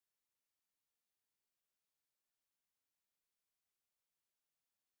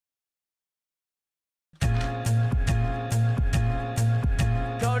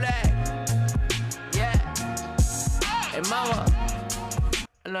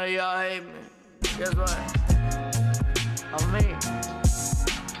know y'all hate me. Guess what? I'm me.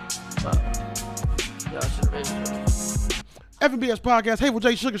 But y'all should have been NBS podcast. Hey, with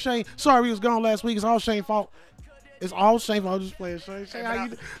Jay Sugar Shane. Sorry we was gone last week. It's all Shane's fault. It's all Shane's fault. I'm just playing Shane. Shane,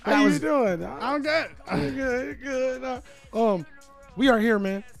 how you doing? I'm good. I'm good. We are here,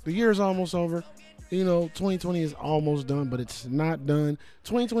 man. The year is almost over. You know, 2020 is almost done, but it's not done.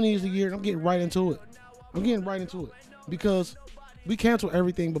 2020 is the year. I'm getting right into it. Because we canceled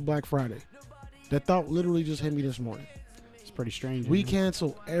everything but Black Friday. That thought literally just hit me this morning. It's pretty strange. We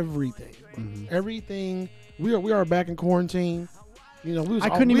canceled everything. Everything. We are back in quarantine. You know, we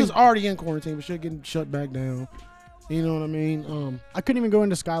was already in quarantine, but shit getting shut back down. You know what I mean? I couldn't even go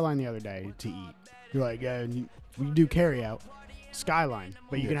into Skyline the other day to eat. You're like, yeah, we do carry out Skyline,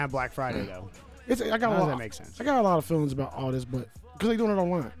 but you can have Black Friday though. How does that make sense? I got a lot of feelings about all this, but because they're doing it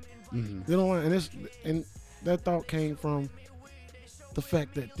online. They don't want, and that thought came from the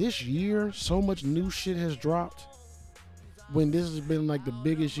fact that this year so much new shit has dropped. When this has been like the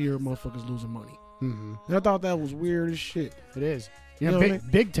biggest year of motherfuckers losing money. And I thought that was weird as shit. It is. You know,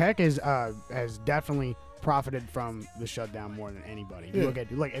 big tech has definitely profited from the shutdown more than anybody. You look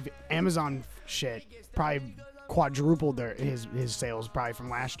at if Amazon shit probably quadrupled his sales probably from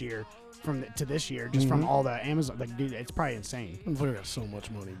last year to this year just from all the Amazon. Like, dude, it's probably insane. Motherfucker got so much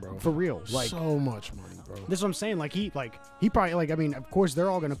money, bro. For real, like so much money, bro. This is what I'm saying. He probably I mean, of course they're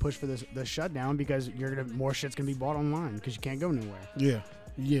all gonna push for the shutdown because more shit's gonna be bought online because you can't go nowhere.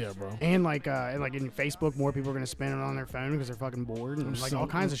 Yeah, bro. And in Facebook, more people are gonna spend it on their phone because they're fucking bored and all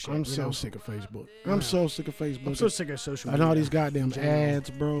kinds of shit. I'm so sick of Facebook. I'm so sick of Facebook. I'm so sick of social media. And all these goddamn ads,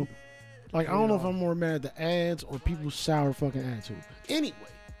 bro. Like, I don't know if I'm more mad at the ads or people's sour fucking attitude. Anyway,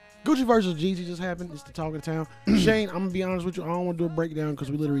 Gucci versus Jeezy just happened. It's the talk of the town. Shane, I'm gonna be honest with you. I don't want to do a breakdown because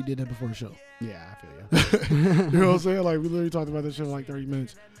we literally did that before the show. Yeah, I feel you. You know what I'm saying? Like, we literally talked about this shit for like 30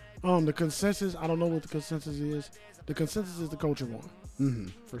 minutes. The consensus, I don't know what the consensus is. The consensus is the culture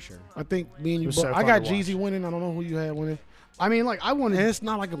won. For sure. I think me and you both. I got Jeezy winning. I don't know who you had winning. I mean, I wanted. And it's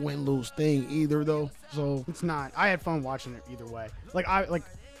not like a win-lose thing either, though. So it's not. I had fun watching it either way.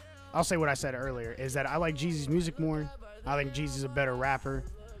 I'll say what I said earlier is that I like Jeezy's music more. I think Jeezy's a better rapper.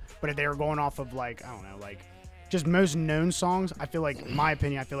 But if they were going off of I don't know, just most known songs, I feel like, in my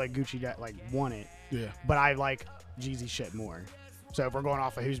opinion, I feel like Gucci won it. Yeah. But I like Jeezy shit more. So if we're going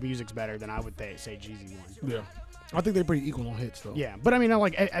off of whose music's better, then I would say Jeezy won. Yeah. I think they're pretty equal on hits, though. Yeah. But I mean,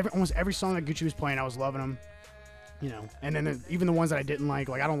 almost every song that Gucci was playing, I was loving them. You know, and then even the ones that I didn't like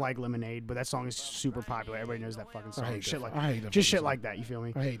I don't like Lemonade, but that song is super popular. Everybody knows that fucking song. I hate that just shit song. Like that. You feel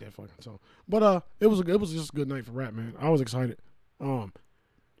me? I hate that fucking song. But it was just a good night for rap, man. I was excited.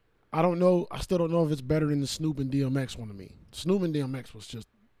 I don't know. I still don't know if it's better than the Snoop and DMX one to me. Snoop and DMX was just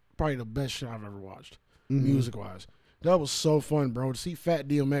probably the best shit I've ever watched, music wise. That was so fun, bro. To see Fat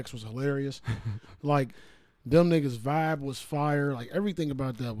DMX was hilarious. Them niggas' vibe was fire. Everything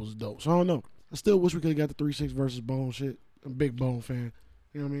about that was dope. So I don't know. I still wish we could have got the 3-6 versus Bone shit. I'm a big Bone fan.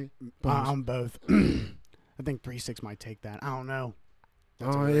 You know what I mean? I'm both. I think 3-6 might take that. I don't know.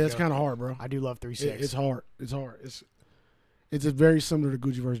 It's kind of hard, bro. I do love 3-6. It's hard. It's very similar to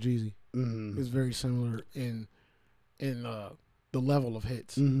Gucci versus Jeezy. It's very similar in the level of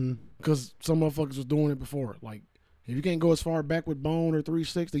hits. Because some motherfuckers was doing it before. If you can't go as far back with Bone or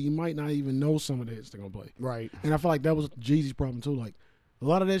 3-6, then you might not even know some of the hits they're going to play. Right. And I feel like that was Jeezy's problem, too. A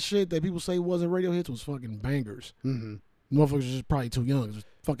lot of that shit that people say wasn't radio hits was fucking bangers. Motherfuckers are just probably too young. It was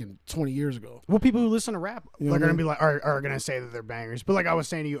fucking 20 years ago. Well, people who listen to rap are gonna be are gonna say that they're bangers. But like I was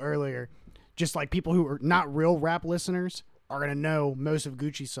saying to you earlier, just people who are not real rap listeners are gonna know most of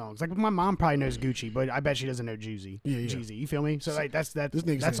Gucci's songs. My mom probably knows Gucci, but I bet she doesn't know Jeezy. Yeah. Jeezy, you feel me? So that's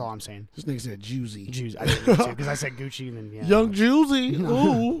all I'm saying. This nigga said Jeezy. Jeezy, I didn't know because I said Gucci and then Young Jeezy.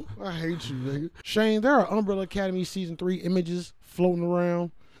 Ooh, I hate you, nigga. Shane, there are Umbrella Academy season 3 images floating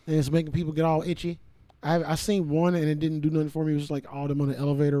around. And it's making people get all itchy. I seen one and it didn't do nothing for me. It was just all them on the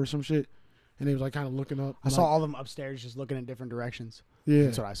elevator or some shit. And they was kind of looking up. I saw all them upstairs just looking in different directions. Yeah.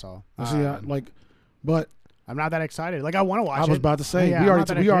 That's what I saw. But I'm not that excited. I want to watch it. I was about to say, we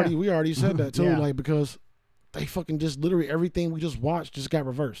already said that too. Yeah. Because they fucking just literally everything we just watched just got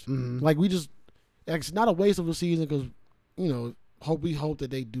reversed. It's not a waste of a season because, we hope that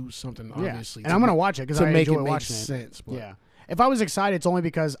they do something, obviously. And I'm going to watch it because I enjoy watching it. Sense, but yeah. If I was excited, it's only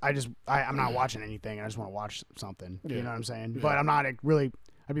because I'm not watching anything and I just want to watch something. Yeah. You know what I'm saying? Yeah. But I'm not really.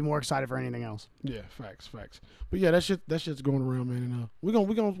 I'd be more excited for anything else. Yeah, facts. But yeah, that shit's going around, man. And we're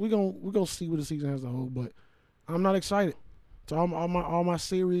gonna see what the season has to hold. But I'm not excited. To all my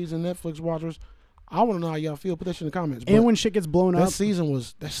series and Netflix watchers, I want to know how y'all feel. Put that shit in the comments. And when shit gets blown up, that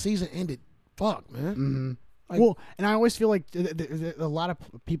season ended. Fuck, man. Well, and I always feel like a lot of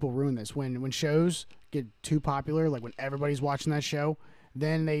people ruin this when shows get too popular. Like when everybody's watching that show,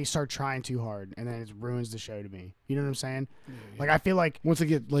 then they start trying too hard, and then it ruins the show to me. You know what I'm saying? Yeah. Like I feel like once it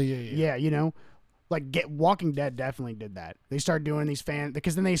get like you know, like Walking Dead definitely did that. They start doing these fans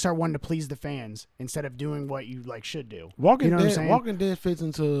because then they start wanting to please the fans instead of doing what you like should do. Walking you know Dead. what I'm saying? Walking Dead fits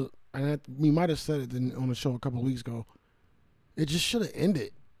into, and we might have said it on the show a couple of weeks ago. It just should have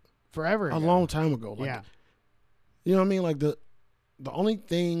ended forever a long time ago. Like, yeah. You know what I mean? Like the only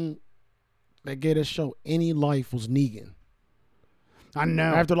thing that gave this show any life was Negan. I know.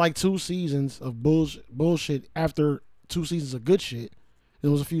 After like 2 seasons of bullshit, after 2 seasons of good shit,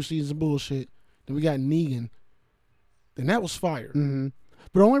 there was a few seasons of bullshit. Then we got Negan. Then that was fire. Mm-hmm.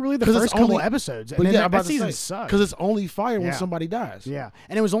 But only really the first couple episodes. And then that season sucked. Because it's only fire when somebody dies. Yeah.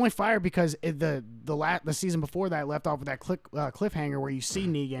 And it was only fire because the season before that left off with that cliffhanger where you see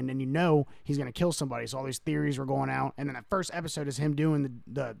Negan and you know he's going to kill somebody. So all these theories were going out. And then that first episode is him doing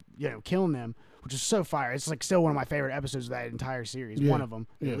the killing them, which is so fire. It's like still one of my favorite episodes of that entire series. One of them,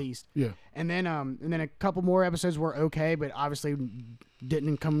 at least. Yeah. And then a couple more episodes were okay, but obviously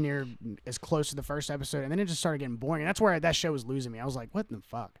didn't come near as close to the first episode. And then it just started getting boring. And that's where that show was losing me. I was like, what the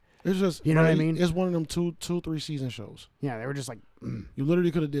fuck? It's just, you know what I mean? It's one of them 3 season shows. Yeah, they were just like, You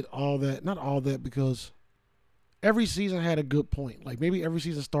literally could have did all that. Not all that, because every season had a good point. Like maybe every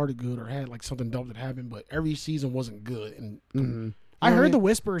season started good or had like something dope that happened, but every season wasn't good. And I heard the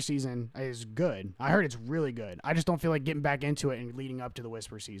Whisper season is good. I heard it's really good. I just don't feel like getting back into it and leading up to the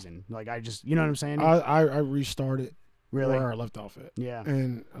Whisper season. Like I just, you know what I'm saying? I restarted really where I left off at. Yeah.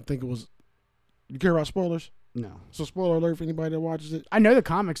 And I think it was, you care about spoilers? No. So spoiler alert for anybody that watches it. I know the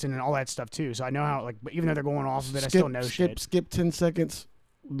comics and all that stuff too, so I know how, like, even though they're going off of it, I still know shit. Skip 10 seconds,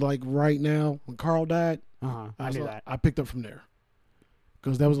 like right now when Carl died. I knew that. I picked up from there.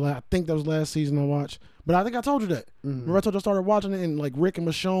 Because that was, I think that was last season I watched. But I think I told you that. Remember I told you I started watching it and like Rick and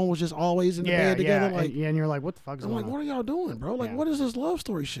Michonne was just always in the bed together. Like, and you're like, what the fuck is going on? I'm like, what are y'all doing, bro? Like, what is this love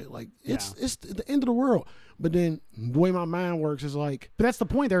story shit? Like, it's the end of the world. But then the way my mind works is like. But that's the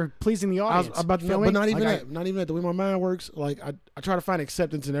point. They're pleasing the audience. But not even that. Not even that. The way my mind works, like I try to find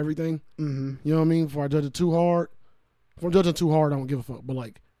acceptance in everything. You know what I mean? Before I judge it too hard. If I'm judging too hard, I don't give a fuck. But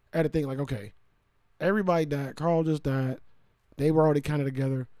like, I had to think like, okay, everybody died. Carl just died. They were already kind of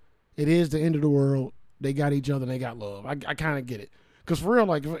together. It is the end of the world. They got each other and they got love. I kind of get it. Because for real,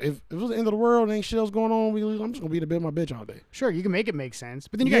 like, if it was the end of the world and ain't shit else going on, I'm just going to be in the bed of my bitch all day. Sure, you can make it make sense.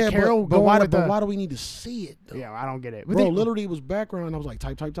 But then you got Carol but why do we need to see it, though? Yeah, I don't get it. But bro, literally, it was background. I was like,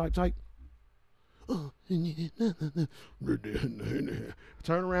 type.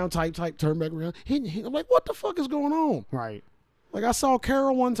 Turn around, type, turn back around. I'm like, what the fuck is going on? Right. Like I saw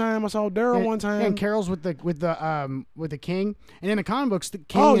Carol one time, I saw Daryl one time. And Carol's with the king, and in the comic books, the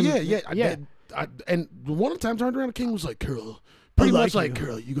king. And one of the times turned around, the king was like, Carol, pretty much like,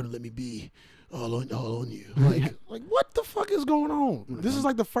 Carol, you're gonna let me be all on you. Like what the fuck is going on? This is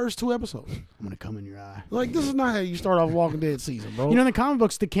like the first 2 episodes. I'm gonna come in your eye. Like this is not how you start off Walking Dead season, bro. You know, in the comic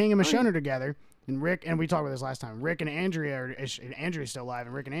books, the king and Michonne are together, and Rick, and we talked about this last time. Rick and Andrea's still alive,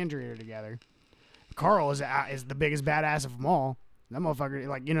 and Rick and Andrea are together. Carl is the biggest badass of them all. That motherfucker,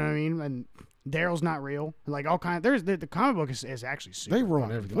 like, you know what I mean? And Daryl's not real. Like, all kind. There's the comic book is actually super. They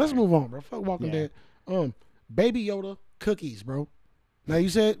ruin everything. Let's move on, bro. Fuck Walking Dead. Baby Yoda cookies, bro. Now you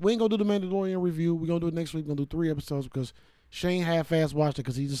said we ain't gonna do the Mandalorian review. We're gonna do it next week. We're gonna do 3 episodes because Shane half-ass watched it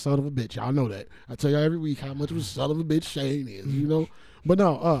because he's a son of a bitch. Y'all know that. I tell y'all every week how much of a son of a bitch Shane is. You know. But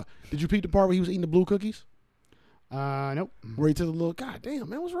no. Did you peep the part where he was eating the blue cookies? Nope. Where he took a little, God damn,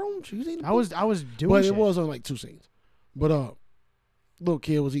 man, what's wrong with you? I was doing but shit. It was on like 2 scenes. But little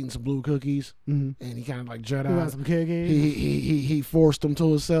kid was eating some blue cookies, and he kind of like Jedi. Some cookies. He forced them to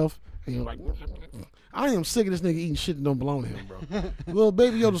himself, and he was like, I am sick of this nigga eating shit that don't belong to him, bro. Little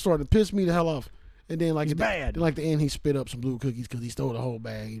Baby Yoda started to piss me the hell off, and then like bad. Like the end, he spit up some blue cookies because he stole the whole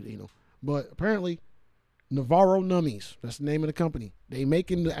bag, you know. But apparently, Navarro Nummies, that's the name of the company. They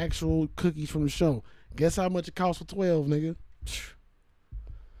making the actual cookies from the show. Guess how much it costs for 12, nigga?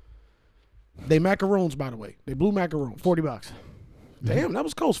 They macaroons, by the way. They blue macaroons. $40. Damn, that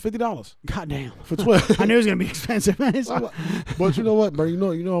was close. $50. God damn. For 12. I knew it was gonna be expensive. But you know what, bro? You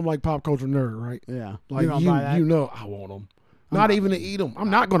know I'm like pop culture nerd, right? Yeah. Like you know I want them. Not even to eat them. I'm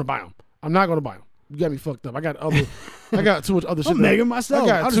not gonna buy them. You got me fucked up. I got too much other shit. I'm making myself.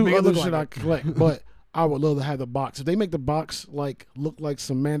 I got 2 other shit I collect, but I would love to have the box. If they make the box like look like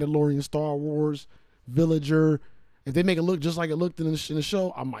some Mandalorian, Star Wars, Villager, if they make it look just like it looked in the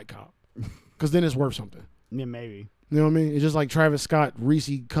show, I might cop. Because then it's worth something. Yeah, maybe. You know what I mean? It's just like Travis Scott Reese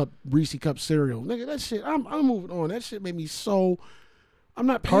cup cereal. Nigga, that shit, I'm moving on. That shit made me so I'm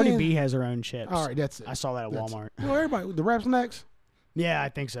not paying. Cardi B has her own chips. All right, that's it. I saw that at Walmart. Well, everybody, the rap snacks. Yeah, I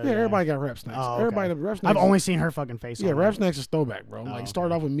think so. Yeah, everybody got rap snacks. Oh, okay. Everybody, rap snacks. I've only seen her fucking face. Yeah, on rap that. snacks is throwback, bro. Like,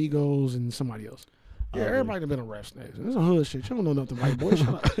 started off with Migos and somebody else. Yeah, everybody been on rap snacks. This is a hood shit. You don't know nothing, white boy. Shut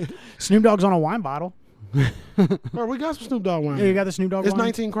up. Snoop Dogg's on a wine bottle. Bro, we got some Snoop Dogg wine. Yeah, you got the Snoop Dogg It's wine?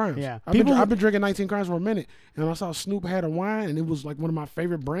 19 Crimes. Yeah. I've been drinking 19 Crimes for a minute, and I saw Snoop had a wine, and it was like one of my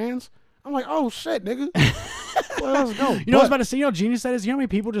favorite brands. I'm like, oh shit, nigga. Well, let's go. You know what I was about to say? You know what genius that is? You know how many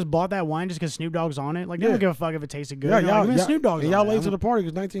people just bought that wine just because Snoop Dogg's on it? Like, they don't give a fuck if it tasted good. Yeah, like, Snoop Dogg's and on y'all it. late to the party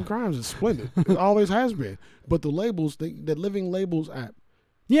because 19 Crimes is splendid. It always has been. But the labels, the Living Labels app.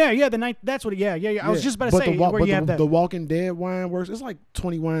 Yeah, that's what. Yeah. I was just about to say where you have that. The Walking Dead wine works. It's like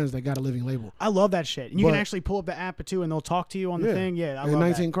 20 wines that got a living label. I love that shit. And you can actually pull up the app too, and they'll talk to you on the thing. Yeah, I love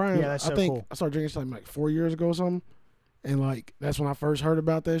 19 that. Crimes. Yeah, that's so I think cool. I started drinking something like 4 years ago or something, and like that's when I first heard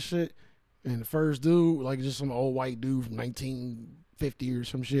about that shit. And the first dude, like just some old white dude from 1950 or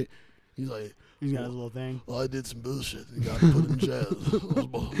some shit, he's like, he's got his little thing. Well, I did some bullshit. You got to put in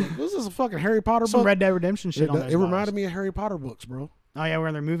jazz. This is a fucking Harry Potter Some book. Red Dead Redemption shit on those It reminded me of Harry Potter books, bro. Oh yeah,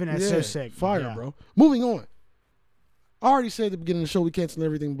 where they're moving. That's so sick. Fire, bro. Moving on. I already said at the beginning of the show we canceled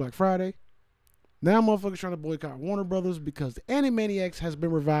everything Black Friday. Now motherfuckers trying to boycott Warner Brothers because the Animaniacs has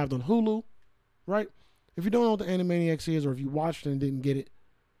been revived on Hulu, right? If you don't know what the Animaniacs is, or if you watched it and didn't get it,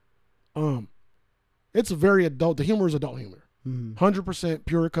 it's a very adult. The humor is adult humor, 100%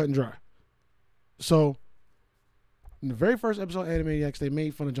 pure, cut and dry. So, in the very first episode of Animaniacs, they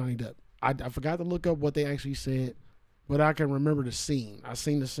made fun of Johnny Depp. I forgot to look up what they actually said, but I can remember the scene. I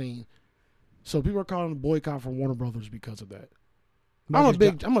seen the scene. So people are calling a boycott for Warner Brothers because of that. I'm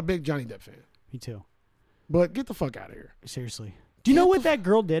a big Johnny Depp fan. Me too. But get the fuck out of here. Seriously. Do you know what that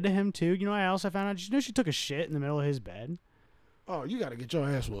girl did to him too? You know, I also found out. Did you know she took a shit in the middle of his bed? Oh, you got to get your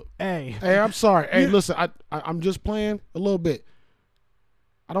ass whooped. Hey, I'm sorry. Hey, listen, I'm just playing a little bit.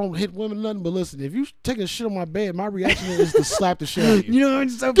 I don't hit women nothing, but listen, if you take a shit on my bed, my reaction is to slap the shit out of you. You know,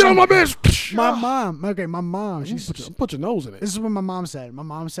 it's so get on my bed. My mom. Put your nose in it. This is what my mom said. My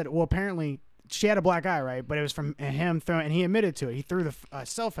mom said, well, apparently she had a black eye, right? But it was from him throwing, and he admitted to it. He threw the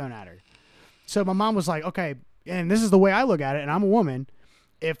cell phone at her. So my mom was like, okay, and this is the way I look at it, and I'm a woman.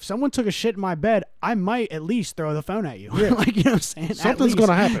 If someone took a shit in my bed, I might at least throw the phone at you. Yeah. Like, you know what I'm saying? Something's going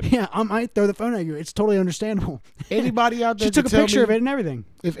to happen. Yeah, I might throw the phone at you. It's totally understandable. Anybody out there she took a picture of it and everything.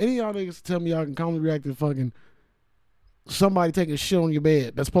 If any of y'all niggas tell me y'all can calmly react to fucking somebody taking shit on your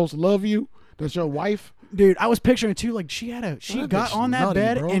bed that's supposed to love you, that's your wife. Dude, I was picturing it too. Like she got on that nutty,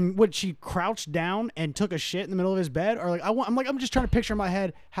 bed, bro. and she crouched down and took a shit in the middle of his bed, or like I'm just trying to picture in my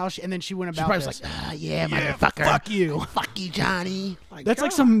head how and then she went about. She's this. probably like, yeah, motherfucker, fuck you, Johnny. Like, that's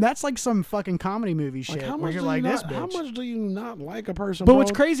like some fucking comedy movie shit. How where much you're do like you this not, bitch. How much do you not like a person? But bro?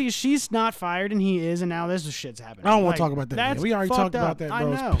 what's crazy is she's not fired and he is, and now this shit's happening. I don't want to talk about that. That's Man. We already talked up. about that, bro. I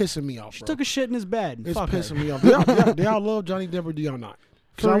know. It's pissing me off. She bro. took a shit in his bed. It's fuck pissing her. me off. Do y'all love Johnny Depp or do y'all not?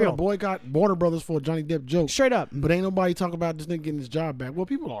 For I'm real. gonna boycott Warner Brothers for a Johnny Depp joke. Straight up. But ain't nobody talking about this nigga getting his job back. Well,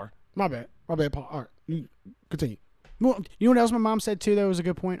 people are. My bad, Paul. All right, you continue. Well, you know what else my mom said too? That was a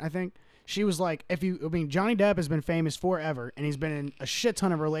good point. I think she was like, Johnny Depp has been famous forever, and he's been in a shit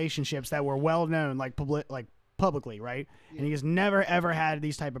ton of relationships that were well known, publicly, right? Yeah. And he has never ever had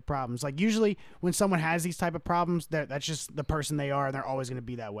these type of problems. Like usually when someone has these type of problems, that's just the person they are, and they're always going to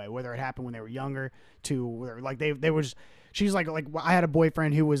be that way. Whether it happened when they were younger, like they were just. She's like I had a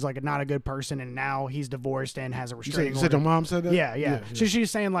boyfriend who was like not a good person, and now he's divorced and has a restraining order. You said your mom said that? Yeah. So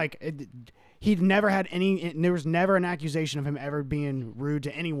she's saying like he'd never had there was never an accusation of him ever being rude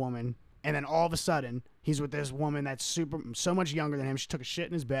to any woman, and then all of a sudden he's with this woman that's so much younger than him. She took a shit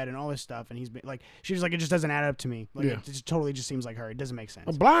in his bed and all this stuff, and he's been like, she's like, it just doesn't add up to me. Like it just totally just seems like her. It doesn't make sense.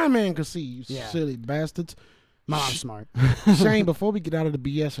 A blind man could see, you silly bastards. My mom's smart. Shane, before we get out of the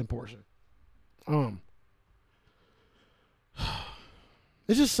BSing portion,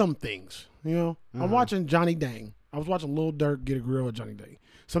 it's just some things, you know. I'm watching Johnny Dang. I was watching Lil Durk get a grill with Johnny Dang.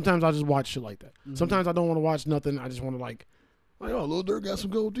 Sometimes I just watch shit like that. Sometimes I don't want to watch nothing. I just want to like, oh, Lil Durk got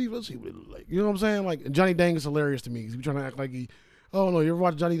some gold teeth. Let's see what it look like. You know what I'm saying? Like Johnny Dang is hilarious to me. He's trying to act like he. Oh no, you ever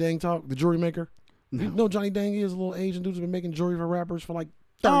watch Johnny Dang talk? The jewelry maker. No. You know Johnny Dang is a little Asian dude who's been making jewelry for rappers for like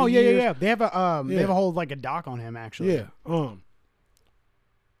 30 years. Yeah. They have a whole like a doc on him actually. Yeah.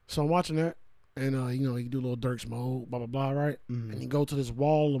 So I'm watching that. And, he do a little Dirk's mold, blah, blah, blah, right? And you go to this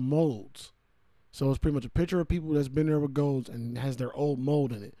wall of molds. So it's pretty much a picture of people that's been there with golds and has their old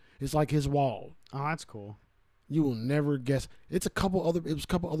mold in it. It's like his wall. Oh, that's cool. You will never guess. It was a couple other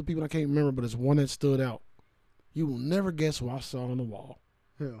people I can't remember, but it's one that stood out. You will never guess who I saw on the wall.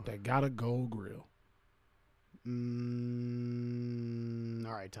 Who? That got a gold grill.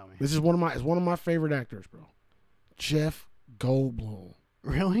 All right, tell me. This is one of my favorite actors, bro. Jeff Goldblum.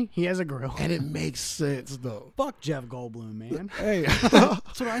 Really? He has a grill. And it makes sense, though. Fuck Jeff Goldblum, man. Hey.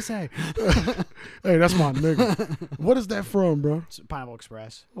 That's what I say. Hey, that's my nigga. What is that from, bro? It's Pineapple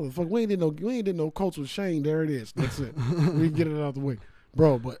Express. Oh, fuck, we ain't did no cultural shame. There it is. That's it. We can get it out of the way.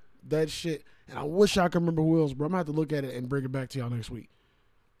 Bro, but that shit, and I wish I could remember who else, bro. I'm going to have to look at it and bring it back to y'all next week.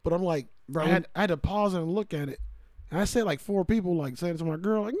 But I'm like, bro, I had to pause and look at it. And I said like 4 people, like, saying to my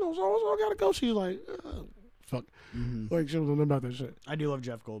girl, like, no, so I got to go. She's like, fuck. Like, she don't know about that shit. I do love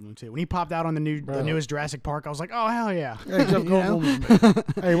Jeff Goldblum, too. When he popped out on the newest Jurassic Park, I was like, oh, hell yeah. Hey, Jeff Goldblum,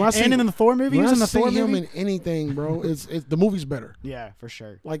 man. Hey, when I see, and in the Thor movie, he was in the Thor him movie. in anything, bro, it's the movie's better. Yeah, for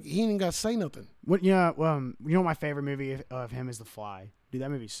sure. Like, he ain't got to say nothing. What? Yeah, you know, my favorite movie of him is The Fly. Dude, that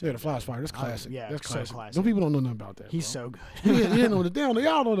movie's so Yeah, The Fly's fire. That's classic. yeah, that's so classic. classic. Some people don't know nothing about that. He's bro. so good. He didn't know the damn.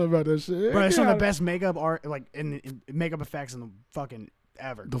 Y'all don't know about that shit. Bro, it's Yeah. some of the best makeup art, like in makeup effects in the fucking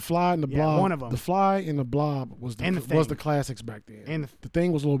ever. The Fly and the Blob. One of them. The Fly and the Blob was And the was Thing. the classics back then. And the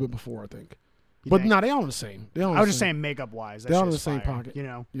Thing was a little bit before, I think. You But think? no, they all the same. They all I was just saying makeup wise. They're all in the same pocket. You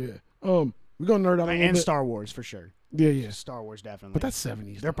know. Yeah. We're gonna nerd out a little And bit. Star Wars for sure. Yeah. Star Wars definitely. But that's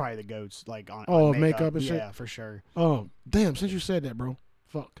 70s. They're probably the goats, like on Oh, on makeup and shit? Yeah, for sure. Damn. Since you said that, bro,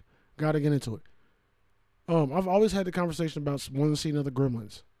 fuck, gotta get into it. I've always had the conversation about wanting to see another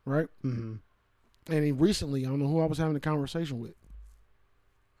Gremlins, right? Mm-hmm. And recently, I don't know who I was having a conversation with.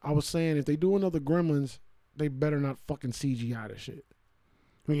 I was saying if they do another Gremlins, they better not fucking CGI this shit.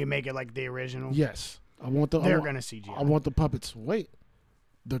 When you make it like the original. Yes, I want the. They're I want, gonna CGI. I want the puppets. Wait,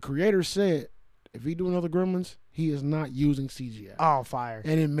 the creator said if he do another Gremlins, he is not using CGI. Oh, fire!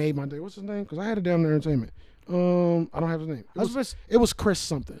 And it made my day. What's his name? Because I had it down in entertainment. I don't have his name. It was Chris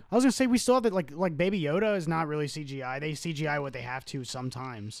something. I was gonna say we saw that like Baby Yoda is not really CGI. They CGI what they have to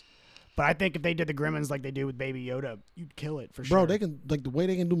sometimes. But I think if they did the Gremlins like they do with Baby Yoda, you'd kill it for sure. Bro, they can like the way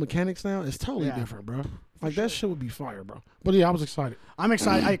they can do mechanics now is totally different, bro. Like that shit would be fire, bro. But yeah, I was excited. I'm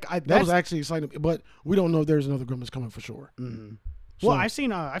excited. That was actually exciting. But we don't know if there's another Gremlins coming for sure. Mm-hmm. So, Well, I've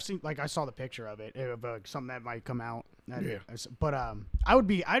seen like I saw the picture of it of something that might come out. But I'd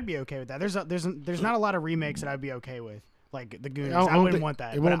be okay with that. There's not a lot of remakes that I'd be okay with. Like the Goonies, I wouldn't want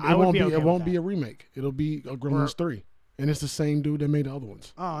that. It won't be a remake. It'll be a Gremlins 3, and it's the same dude that made the other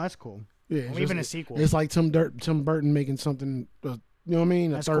ones. Oh, that's cool. Yeah, Well, even a sequel. It's like Tim Burton making something. You know what I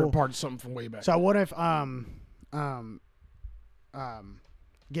mean? That's a third cool. part of something from way back. So what if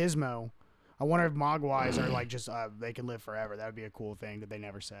Gizmo? I wonder if Mogwais are like just they can live forever. That would be a cool thing that they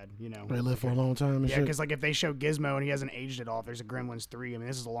never said. You know, they live for a long time. And yeah, shit. because like if they show Gizmo and he hasn't aged at all, if there's a Gremlins 3, I mean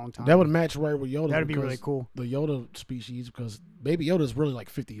this is a long time. That would match right with Yoda. That'd be really cool. The Yoda species, because Baby Yoda is really like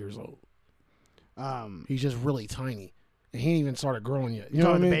 50 years old. He's just really tiny, and he ain't even started growing yet. You know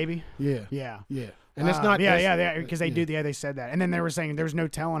what I mean? The baby. Yeah, Yeah. and that's not. Because they said that, and then they were saying there was no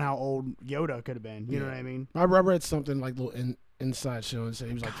telling how old Yoda could have been. You know what I mean? I read something like little inside show and said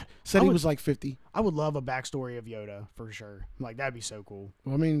he was like 50. I would love a backstory of Yoda for sure. Like that'd be so cool.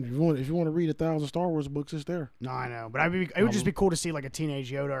 Well, I mean, if you want to read 1,000 Star Wars books, it's there. No, I know, but it would just be cool to see like a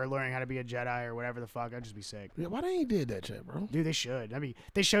teenage Yoda or learning how to be a Jedi or whatever the fuck. That'd just be sick. Yeah, why they ain't did that yet, bro? Dude, they should. I mean,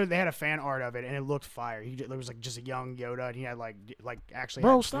 they had a fan art of it and it looked fire. It was like just a young Yoda and he had like actually.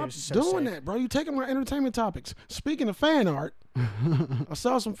 Bro, had, stop so doing sick. that, bro. You taking my entertainment topics. Speaking of fan art, I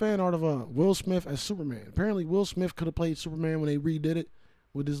saw some fan art of Will Smith as Superman. Apparently, Will Smith could have played Superman when they redid it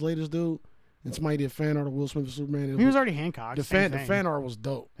with this latest dude. And somebody did fan art of Will Smith as Superman. He was already Hancock. The fan art was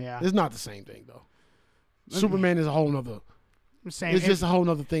dope. Yeah. It's not the same thing though. Superman is a whole nother. It's just a whole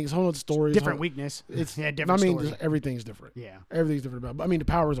nother thing. It's a whole nother story. Different weakness. It's different. story. Everything's different. Yeah. Everything's different about. But I mean, the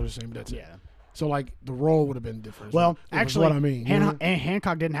powers are the same. But that's it. So like the role would have been different. Well, actually, what I mean. And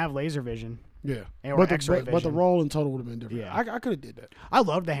Hancock didn't have laser vision. Yeah, or but X-ray but the vision. role in total would have been different. Yeah. I could have did that. I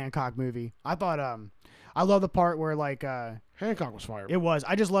loved the Hancock movie. I thought I love the part where like Hancock was fired. it was.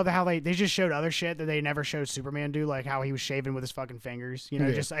 I just love how they just showed other shit that they never showed Superman do, like how he was shaving with his fucking fingers, you know,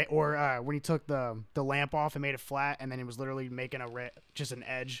 when he took the lamp off and made it flat, and then he was literally making just an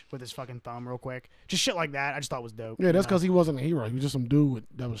edge with his fucking thumb real quick, just shit like that. I just thought was dope. Yeah, that's because he wasn't a hero. He was just some dude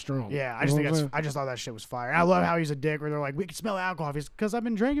that was strong. Yeah, I just thought that shit was fire. And I love how he's a dick where they're like, we can smell alcohol. He's because I've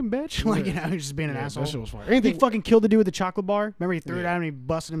been drinking, bitch. Like he's just being an asshole. That shit was fire. He fucking killed the dude with the chocolate bar. Remember he threw it at him and he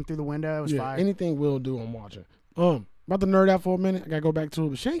busted him through the window. It was fire. Anything Will do, I'm watching. About to nerd out for a minute. I gotta go back to it.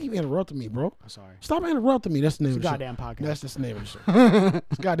 But Shane keep interrupting me, bro. I'm sorry. Stop interrupting me. That's the name of the goddamn show. podcast. That's the name of the show.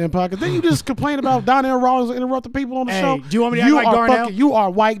 It's goddamn podcast. Then you just complain about Donnell Rollins interrupting people on the show. Do you want me to act like Darnell? You are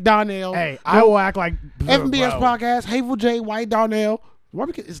white Donnell. Hey, I will act like NBS podcast. Hateful J, white Donnell. Why?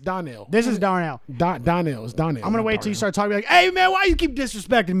 Because it's Donnell. This is Darnell. Donnell. It's Donnell. I'm gonna wait till you start talking like, hey man, why you keep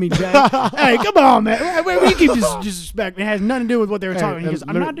disrespecting me, Jay? Hey, come on, man. Why you keep disrespecting me? It has nothing to do with what they were talking. He goes,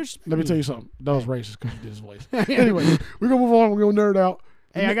 I'm not disrespecting. Let me tell you something. That was racist because you did his voice. Anyway, we're gonna move on. We're gonna nerd out.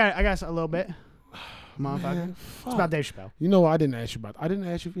 Hey, I got a little bit. Motherfucker. Man, It's about Dave Chappelle. You know what I didn't ask you about? I didn't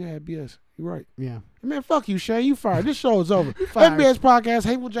ask you if you had BS. You're right. Yeah. Man, fuck you, Shay. You fired. This show is over. fired. NBS podcast,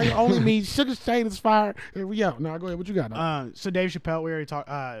 Hateful J, only me. Sugar Shane is fired. And we out. Now go ahead. What you got? Now? So Dave Chappelle, we already talked.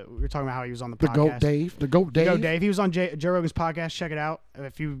 We were talking about how he was on the The podcast. GOAT Dave. The GOAT Dave. Go Dave. He was on Joe Rogan's podcast. Check it out.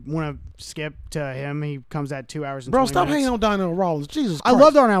 If you want to skip to him, he comes at 2 hours and Bro, 20 stop minutes. hating on Donnell Rawlins. Jesus I Christ.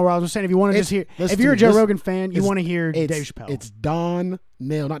 love Darnell Rollins. I'm saying if you want to just hear, listen if to you're a me. Joe Listen, Rogan fan, you want to hear Dave Chappelle. It's Donnell,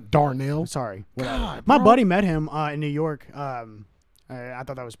 not Darnell. Sorry. God, My bro. buddy met him in New York. I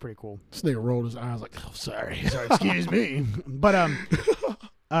thought that was pretty cool. This nigga rolled his eyes like, oh, sorry. Sorry, excuse me. But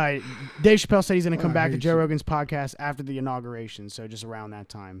Dave Chappelle said he's going to come I back to hate Joe you. Rogan's podcast after the inauguration, so just around that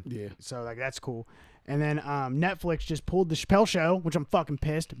time. Yeah. So like that's cool. And then Netflix just pulled the Chappelle Show, which I'm fucking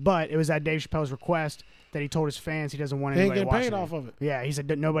pissed. But it was at Dave Chappelle's request that he told his fans he doesn't want He ain't anybody getting watching paid it. off of it. Yeah, he said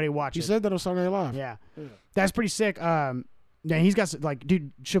that nobody watch He it. said that on Sunday Night Live. Yeah. Yeah. That's pretty sick. Yeah, he's got like,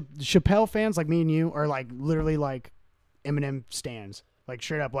 dude, Chappelle fans like me and you are like literally like Eminem stans, like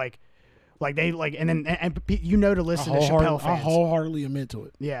straight up, like they like, and then and you know to listen to Chappelle I fans. wholeheartedly admit to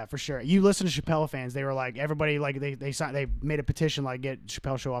it. Yeah, for sure. You listen to Chappelle fans, they were like everybody like they signed, they made a petition like get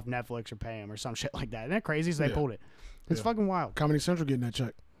Chappelle Show off Netflix or pay him or some shit like that. Isn't that crazy? So they Yeah. pulled it. It's Yeah. fucking wild. Comedy Central getting that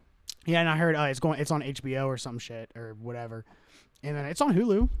check. Yeah, and I heard it's on HBO or some shit or whatever, and then it's on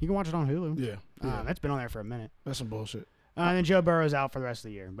Hulu. You can watch it on Hulu. Yeah. That's been on there for a minute. That's some bullshit. And then Joe Burrow's out for the rest of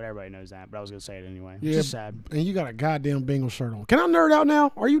the year, but everybody knows that. But I was gonna say it anyway. Yeah. It's just sad. And you got a goddamn Bengal shirt on. Can I nerd out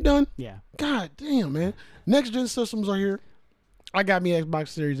now? Are you done? Yeah. God damn, man. Next gen systems are here. I got me Xbox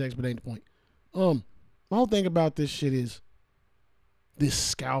Series X, but ain't the point. My whole thing about this shit is this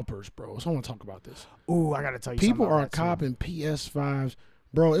scalpers, bro. So I want to talk about this. Ooh, I gotta tell you, People something are about that, too. copping PS5s,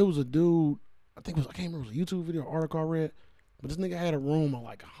 bro. It was a dude. I can't remember. It was a YouTube video or article I read, but this nigga had a room of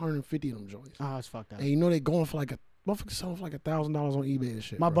like 150 of them joints. Oh, it's fucked up. And you know they going for like motherfuckers selling for like $1,000 on eBay and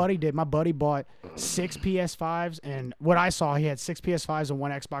shit. My bro. buddy did. My buddy bought 6 PS5s, and what I saw, he had 6 PS5s and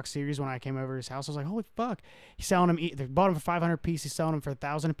 1 Xbox Series when I came over to his house. I was like, holy fuck. He's selling them. They bought them for 500 a piece. He's selling them for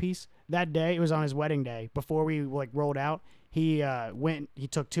 1,000 a piece. That day, it was on his wedding day. Before we like rolled out, he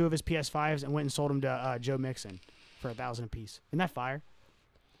took 2 of his PS5s and went and sold them to Joe Mixon for 1,000 a piece. Isn't that fire?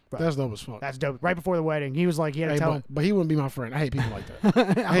 Bro, That's dope as fuck. that's dope. Right before the wedding, he was like, he had to tell him. but he wouldn't be my friend. I hate people like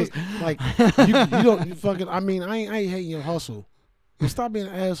that. I hate, like you don't you fucking. I mean, I ain't hating your hustle. But stop being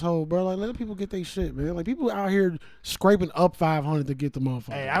an asshole, bro. Like let people get their shit, man. Like people out here scraping up 500 to get the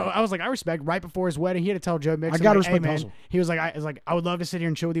motherfucker. Hey, I was like, I respect. Right before his wedding, he had to tell Joe Mixon. I gotta like, hey, respect man. hustle. He was like, I would love to sit here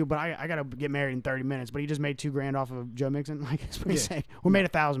and chill with you, but I gotta get married in 30 minutes. But he just made $2,000 off of Joe Mixon. Like it's pretty Yeah. sick. We made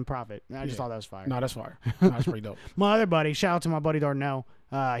 1,000 profit. I just Yeah. thought that was fire. No, that's fire. No, that's pretty dope. My other buddy, shout out to my buddy Darnell.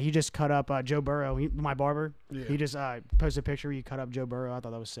 He just cut up Joe Burrow. My barber. Yeah. He just posted a picture where he cut up Joe Burrow. I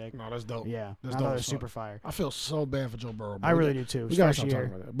thought that was sick. No, that's dope. Yeah, That's I dope thought it as was fuck. super fire. I feel so bad for Joe Burrow, bro. I really do too. We gotta First stop year.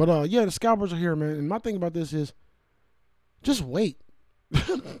 talking about that. But yeah, the scalpers are here, man. And my thing about this is, just wait.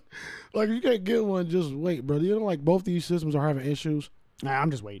 Like if you can't get one, just wait, bro. You know, like both these systems are having issues. Nah, I'm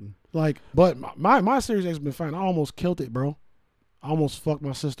just waiting. Like, but my Series X has been fine. I almost killed it, bro. I almost fucked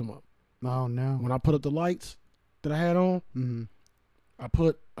my system up Oh no. when I put up the lights that I had on. Mm-hmm. I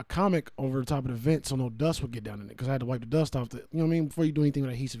put a comic over the top of the vent so no dust would get down in it because I had to wipe the dust off. You know what I mean? Before you do anything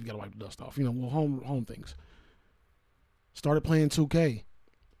with adhesive, you gotta wipe the dust off. You know, well, home things. Started playing 2K,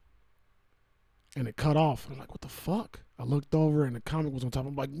 and it cut off. I'm like, what the fuck? I looked over and the comic was on top.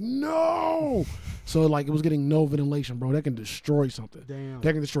 I'm like, no. So like it was getting no ventilation, bro. That can destroy something. Damn.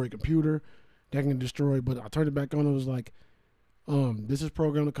 That can destroy a computer. That can destroy. But I turned it back on. It was like, this is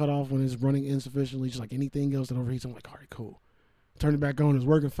programmed to cut off when it's running insufficiently, just like anything else that overheats. I'm like, all right, cool. Turned it back on. It's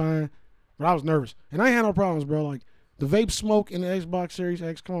working fine. But I was nervous. And I ain't had no problems, bro. Like, the vape smoke in the Xbox Series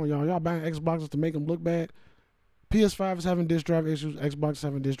X. Come on, y'all. Y'all buying Xboxes to make them look bad. PS5 is having disk drive issues. Xbox is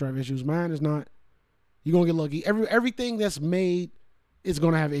having disk drive issues. Mine is not. You're going to get lucky. Everything that's made is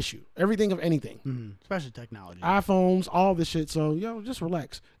going to have issue. Everything of anything. Mm-hmm. Especially technology. iPhones, all this shit. So, yo, just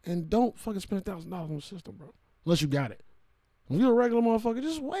relax. And don't fucking spend $1,000 on the system, bro. Unless you got it. If you're a regular motherfucker,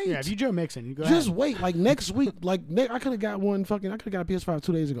 just wait. Yeah, if you Joe Mixon, you go Just ahead. wait. Like next week, I could have got one fucking. I could have got a PS5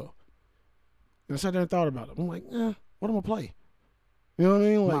 2 days ago. And I sat there and thought about it. I'm like, what am I gonna play? You know what I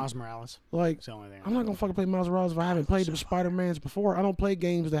mean? Like, Miles Morales. like It's the only thing. I'm not gonna fucking play Miles Morales if I haven't played the Spider-Mans before. I don't play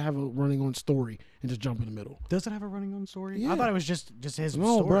games that have a running on story and just jump in the middle. Does it have a running on story? Yeah. I thought it was just his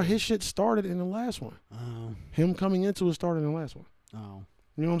No, story. bro, his shit started in the last one. Oh. Him coming into it started in the last one. Oh.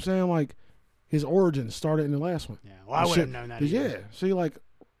 You know what I'm saying? Like his origin started in the last one. Yeah. Well, I would have known that. Yeah. either. See, like,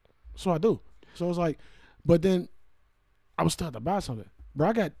 so I do. So it's like, but then I was still had to buy something. Bro,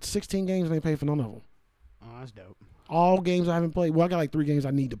 I got 16 games and they paid for none of them. Oh, that's dope. All games I haven't played. Well, I got like 3 games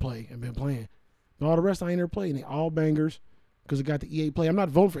I need to play and been playing. But all the rest I ain't never played. And they all bangers. because it got the EA Play. I'm not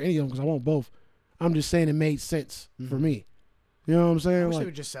voting for any of them because I want both. I'm just saying it made sense for me. You know what I'm saying? I wish they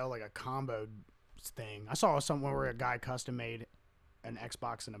would just sell like a combo thing. I saw somewhere where a guy custom made an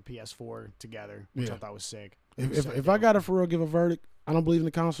Xbox and a PS4 together, which I thought was sick. If I got to for real give a verdict, I don't believe in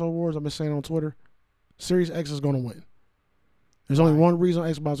the console wars. I've been saying on Twitter, Series X is going to win. There's only one reason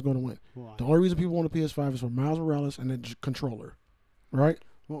Xbox is going to win. Why? The only reason people want a PS5 is for Miles Morales and the controller, right?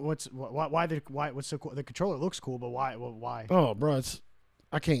 What's the controller looks cool, but why? Why? Oh, bro,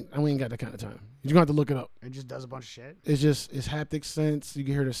 we ain't got that kind of time. You're gonna have to look it up. It just does a bunch of shit. It's haptic sense. You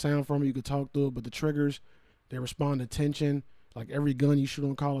can hear the sound from it. You can talk through it, but the triggers, they respond to tension. Like every gun you shoot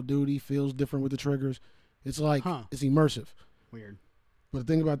on Call of Duty feels different with the triggers. It's like it's immersive. Weird. But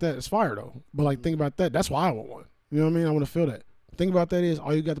the thing about that, it's fire though. But like think about that. That's why I want one. You know what I mean? I want to feel that. The thing about that is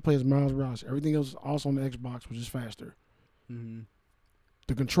all you got to play is Miles Morales. Everything else is also on the Xbox, which is faster. Mm-hmm.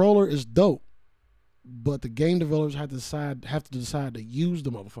 The controller is dope, but the game developers have to decide to use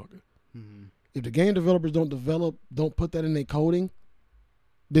the motherfucker. Mm-hmm. If the game developers don't put that in their coding,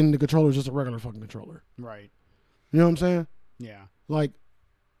 then the controller is just a regular fucking controller. Right. You know what I'm saying? Yeah. Like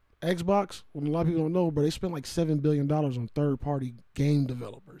Xbox, what a lot of people don't know, but they spent like $7 billion on third-party game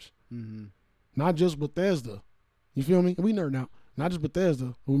developers. Mm-hmm. Not just Bethesda. You feel me? We nerd out. Not just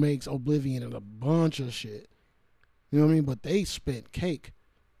Bethesda, who makes Oblivion and a bunch of shit. You know what I mean? But they spent cake.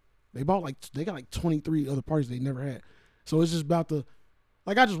 They got like 23 other parties they never had. So it's just about the,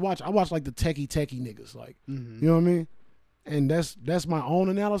 like I watch like the techie niggas, like, you know what I mean? And that's my own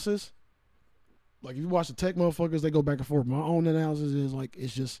analysis. Like if you watch the tech motherfuckers, they go back and forth. My own analysis is like,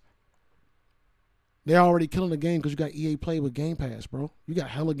 it's just, they're already killing the game because you got EA Play with Game Pass, bro. You got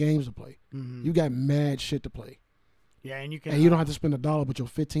hella games to play. Mm-hmm. You got mad shit to play. Yeah, and you don't have to spend $1, but your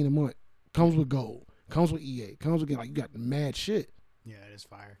 $15 a month comes with gold, comes with EA, comes with, like, you got mad shit. Yeah, it is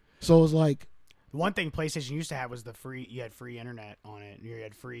fire. So it's like, the one thing PlayStation used to have was you had free internet on it. You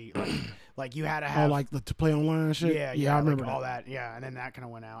had free, like you had to have. Oh, like to play online shit? Yeah, I remember all that. Yeah, and then that kind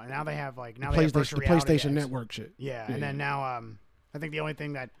of went out. And now they have they have the PlayStation Network shit. Yeah, and then now I think the only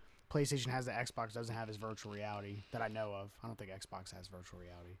thing that PlayStation has that Xbox doesn't have is virtual reality that I know of. I don't think Xbox has virtual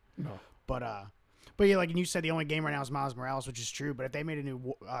reality. No. But yeah, like and you said, the only game right now is Miles Morales, which is true. But if they made a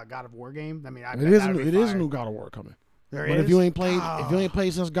new God of War game, I mean, it is a new God of War coming. But if you ain't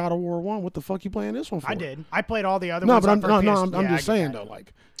played since God of War 1, what the fuck you playing this one for? I did. I played all the other ones. I'm just saying though,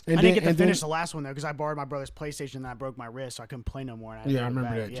 like. I didn't get to finish the last one though because I borrowed my brother's PlayStation and I broke my wrist, so I couldn't play no more. And I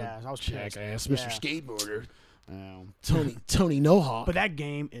remember that. Yeah, I was jackass, Mr. Skateboarder. Tony Nohawk. But that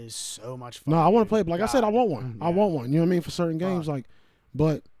game is so much fun. No, I want to play it. But like I said, I want one. Yeah. I want one. You know what I mean? For certain games, like,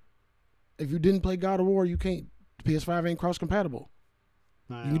 but if you didn't play God of War, you can't. PS5 ain't cross compatible.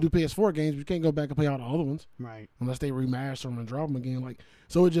 You can do PS4 games, but you can't go back and play all the other ones, right? Unless they remaster them and drop them again. Like,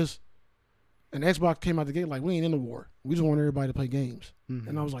 so it just. And Xbox came out the gate like, we ain't in the war. We just want everybody to play games. Mm-hmm.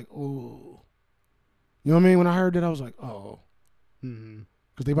 And I was like, oh. You know what I mean? When I heard that, I was like, oh.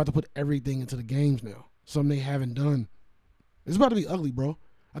 Because they about to put everything into the games now. Something they haven't done. It's about to be ugly, bro.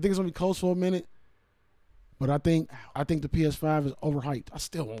 I think it's going to be close for a minute. But I think the PS5 is overhyped. I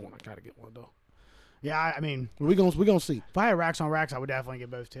still want one. I got to get one, though. Yeah, I mean, we're gonna see. If I had racks on racks, I would definitely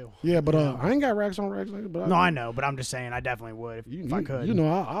get both too. Yeah, but I ain't got racks on racks. But I know, but I'm just saying I definitely would if I could. You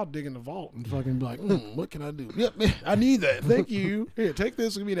know, I'll dig in the vault and fucking be like, what can I do? Yep, I need that. Thank you. Here, take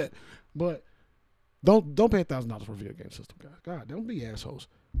this. Give me that. But don't pay $1,000 for a video game system, guys. God, don't be assholes.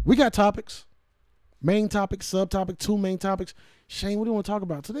 We got topics, main topic, subtopic, 2 main topics. Shane, what do you want to talk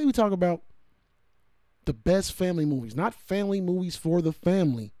about today? We talk about the best family movies, not family movies for the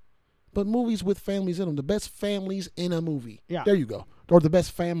family. But movies with families in them. The best families in a movie. Yeah. There you go. Or the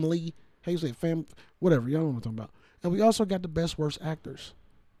best family. How you say whatever. Y'all know what I'm talking about. And we also got the best worst actors.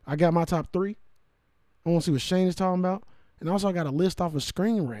 I got my top 3. I want to see what Shane is talking about. And also I got a list off of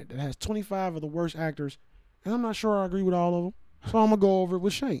Screen Rant that has 25 of the worst actors. And I'm not sure I agree with all of them. So I'm going to go over it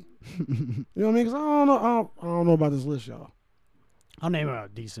with Shane. You know what I mean? Because I don't know about this list, y'all. I'll name a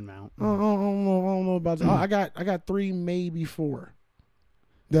decent amount. I don't know about this. I got 3, maybe 4.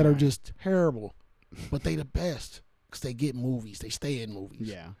 That are just terrible, but they the best because they get movies. They stay in movies.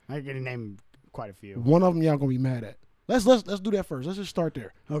 Yeah, I can name quite a few. One of them y'all gonna be mad at. Let's do that first. Let's just start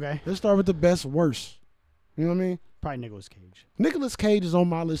there. Okay. Let's start with the best worst. You know what I mean? Probably Nicolas Cage. Nicolas Cage is on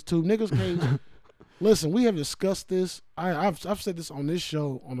my list too. Nicolas Cage. Listen, we have discussed this. I've said this on this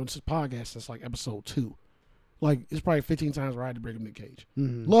show on this podcast since like episode 2. Like it's probably 15 times where I had to bring up Nick Cage.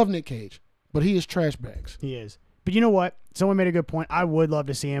 Mm-hmm. Love Nick Cage, but he is trash bags. He is. But you know what? Someone made a good point. I would love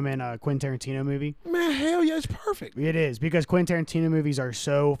to see him in a Quentin Tarantino movie. Man, hell yeah, it's perfect. It is, because Quentin Tarantino movies are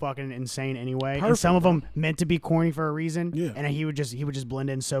so fucking insane anyway. Perfect, and some of them meant to be corny for a reason. Yeah. And he would just blend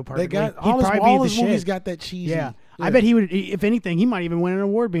in so perfectly. They got all his movies got that cheesy. Yeah. I bet he would. If anything, he might even win an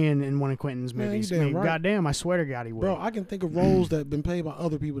award being in one of Quentin's Man, movies. you damn right. Goddamn, I swear to God, he would. Bro, I can think of roles that have been played by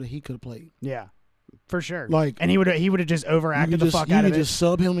other people that he could have played. Yeah, for sure. Like, and he would have just overacted the fuck out of it. You could just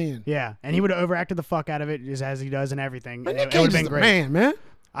sub him in. Yeah, and he would have overacted the fuck out of it just as he does in everything. Man, it Nick would have Cage is been the great. man.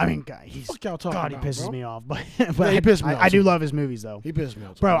 I mean, God, he pisses me off. But he pisses me off. I do love his movies though. He pisses me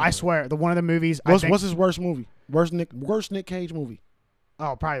off. Bro, I swear, one of the movies. What's his worst movie? Worst Nick Cage movie?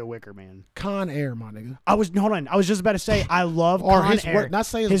 Oh, probably The Wicker Man. Con Air, my nigga. Hold on. I was just about to say I love Con Air. Not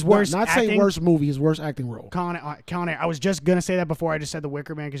say his worst. Not say worst movie. His worst acting role. Con Air. I was just gonna say that before I just said The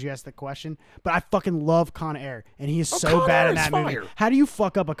Wicker Man because you asked the question. But I fucking love Con Air, and he is so bad in that movie. How do you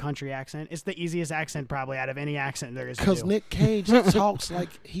fuck up a country accent? It's the easiest accent probably out of any accent there is. Because Nick Cage talks like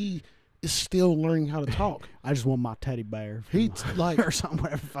he is still learning how to talk. I just want my teddy bear. Or something,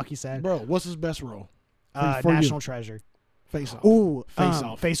 whatever the fuck he said. Bro, what's his best role? National Treasure. Face Off. Ooh, Face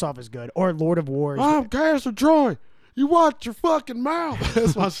Off. Face Off is good. Or Lord of War. I'm Castor Troy. You watch your fucking mouth.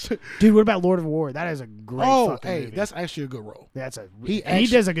 That's my shit. Dude, what about Lord of War? That is a great fucking movie. That's actually a good role. He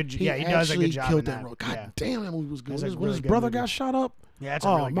does a good job. Killed in that role. God damn, that movie was good. When really his good brother movie. got shot up. Yeah, that's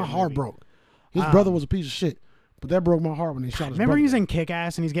a really good my heart movie. broke. His brother was a piece of shit. But that broke my heart when he shot his Remember brother. he's in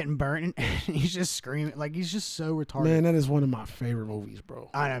Kick-Ass and he's getting burnt and he's just screaming. Like, he's just so retarded. Man, that is one of my favorite movies,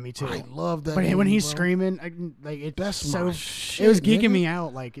 bro. I know, me too. I love that But movie, when he's bro. screaming, That's so my shit, it was geeking nigga. me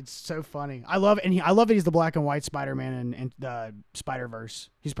out. Like, it's so funny. I love it. And I love that he's the black and white Spider-Man in the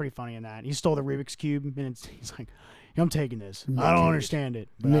Spider-Verse. He's pretty funny in that. He stole the Rubik's Cube and he's like, I'm taking this. I don't understand it.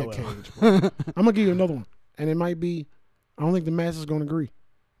 But Nick Cage, bro. I'm going to give you another one. And it might be, I don't think the masses is going to agree.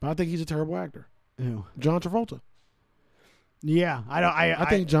 But I think he's a terrible actor. Ew. John Travolta. Yeah, I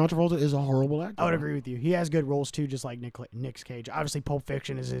think John Travolta is a horrible actor. I would agree with you. He has good roles too, just like Nick Cage. Obviously, Pulp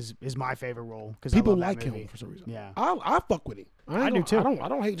Fiction is my favorite role because people I love like that movie. him for some reason. Yeah, I fuck with him. I do too. I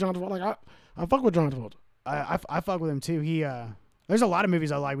don't hate John Travolta. Like I fuck with John Travolta. I fuck with him too. There's a lot of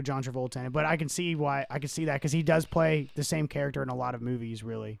movies I like with John Travolta in it, but I can see that because he does play the same character in a lot of movies.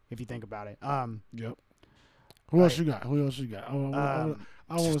 Really, if you think about it. Yep. Who else you got?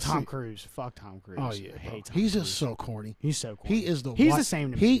 I want to Tom Cruise. Fuck Tom Cruise. Oh yeah, I hate Tom He's Cruise. just so corny. He's so corny. He's the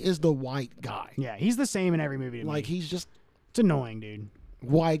same to me. He is the white guy. Yeah, he's the same in every movie to me. Like he's just it's annoying, dude.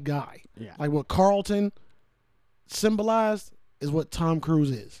 white guy. Yeah. Like what Carlton symbolized is what Tom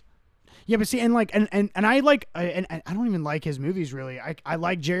Cruise is. Yeah, but see, and I like, and I don't even like his movies really. I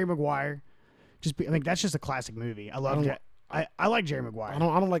like Jerry Maguire. That's just a classic movie. I love it. I like Jerry Maguire.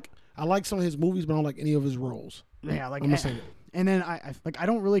 I like some of his movies, but I don't like any of his roles. Yeah, like I'm gonna say that. And then I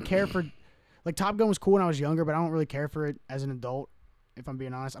don't really care for, like Top Gun was cool when I was younger, but I don't really care for it as an adult. If I'm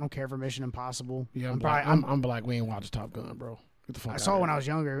being honest, I don't care for Mission Impossible. Yeah, I'm like, we ain't watching Top Gun, bro. Get the fuck I out saw of it when here. I was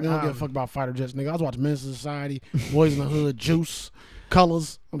younger. We don't give a fuck about fighter jets, nigga. I was watching Men's Society, Boys in the Hood, Juice,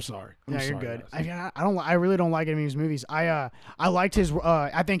 Colors. I'm sorry. You're good. I really don't like any of his movies. I liked his.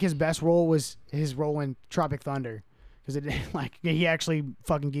 I think his best role was his role in Tropic Thunder, because he actually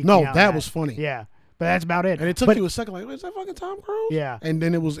fucking geeked me out. No, that was funny. Yeah, but that's about it. And it took you a second, like, is that fucking Tom Cruise? Yeah. And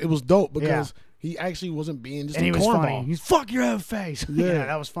then it was dope because he actually wasn't being just and a he was cornball. funny. He's fuck your own face. Yeah,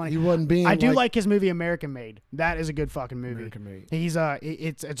 that was funny. He wasn't being. I do like his movie American Made. That is a good fucking movie. American Made. He's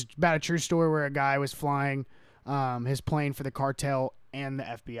it's about a true story where a guy was flying his plane for the cartel and the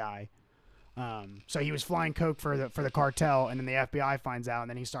FBI. So he was flying coke for the cartel, and then the FBI finds out, and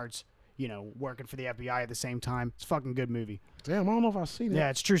then he starts working for the FBI at the same time. It's a fucking good movie. Damn, I don't know if I've seen it.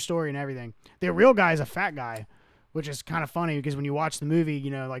 Yeah, it's a true story and everything. The real guy is a fat guy, which is kind of funny because when you watch the movie,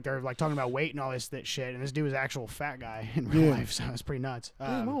 like they're like talking about weight and all this shit, and this dude was an actual fat guy in real life, so it's pretty nuts.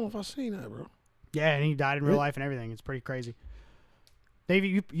 Damn, I don't know if I've seen that, bro. Yeah, and he died in real life and everything. It's pretty crazy. Dave,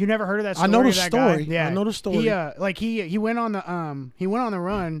 you never heard of that story? I know the of that story. Guy? Yeah, I know the story. He went on the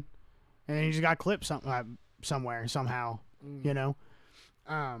run, and then he just got clipped somewhere somehow.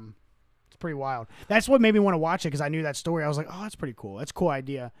 It's pretty wild. That's what made me want to watch it because I knew that story. I was like, oh, that's pretty cool. That's a cool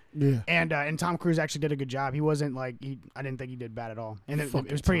idea. Yeah. And Tom Cruise actually did a good job. He wasn't I didn't think he did bad at all. And it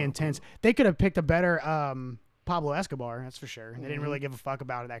was pretty intense. They could have picked a better Pablo Escobar, that's for sure. They didn't really give a fuck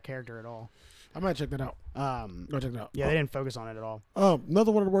about that character at all. I might check that out. Go check that out. Yeah, they didn't focus on it at all.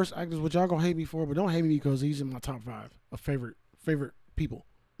 Another one of the worst actors, which y'all gonna hate me for, but don't hate me because he's in my top 5 of favorite people.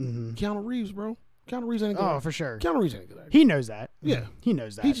 Mm-hmm. Keanu Reeves, bro. Keanu Reeves ain't good. Oh, for sure. Keanu Reeves ain't good. He knows that. Yeah. He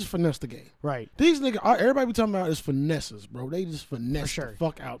knows that. He just finessed the game. Right. These niggas, everybody be talking about is finesses, bro. They just finesse the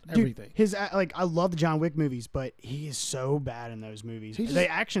fuck out everything. Dude, I love the John Wick movies, but he is so bad in those movies. The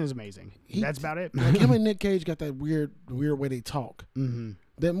action is amazing. That's about it. Like him and Nick Cage got that weird way they talk. Mm-hmm.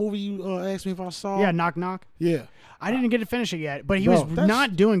 That movie you asked me if I saw. Yeah, Knock Knock. Yeah. I didn't get to finish it yet, but he was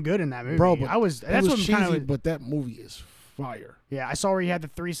not doing good in that movie. Bro, but that's what cheesy, kind of. But that movie is fire. Yeah, I saw where he had the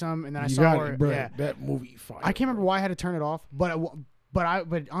threesome, and then I You saw got where it, bro. yeah. That movie fire. I can't remember bro. why I had to turn it off, but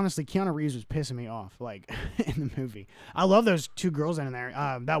honestly, Keanu Reeves was pissing me off, like in the movie. I love those two girls in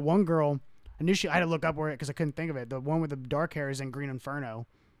there. That one girl, I had to look up where because I couldn't think of it. The one with the dark hair is in Green Inferno,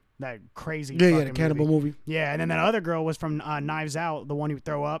 that crazy. Yeah, the cannibal movie. Yeah, and then that other girl was from Knives Out, the one who would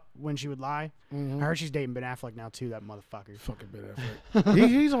throw up when she would lie. Mm-hmm. I heard she's dating Ben Affleck now too. That motherfucker. Fucking Ben Affleck.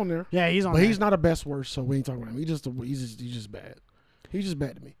 he's on there. Yeah, he's on. But there. he's not a best worst, so we ain't talking about him. He's just bad. He's just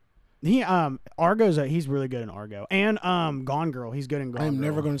bad to me. He he's really good in Argo and Gone Girl. He's good in Gone Girl. I'm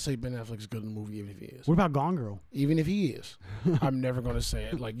never going to say Ben Affleck's good in the movie, even if he is. What about Gone Girl? Even if he is, I'm never going to say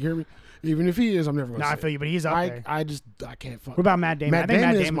it. Like, you hear me? Even if he is, I'm never going to say it. I feel you, but he's up there. I can't fuck. What about Matt Damon? Matt I think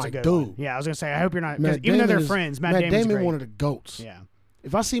Damon Matt is Damon's my a good dude. one. Yeah, I was gonna say. I hope you're not. Matt Even though they're Damon friends, is, Matt Damon's great. one of the goats. Yeah.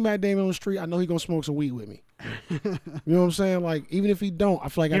 If I see Matt Damon on the street, I know he's gonna smoke some weed with me. You know what I'm saying? Like, even if he don't, I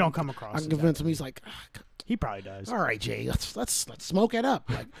feel like he don't come across. I can convince him. He's like, he probably does. all right, Jay, let's smoke it up.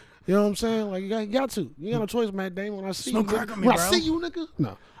 Like, you know what I'm saying? Like, you got to. You got no choice, Matt Damon. When I see Smoke you, crack on me, when bro. I see you, nigga.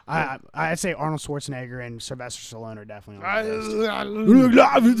 No. I'd say Arnold Schwarzenegger and Sylvester Stallone are definitely on the list.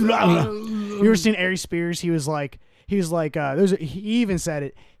 You ever seen Ari Spears? He was like, he even said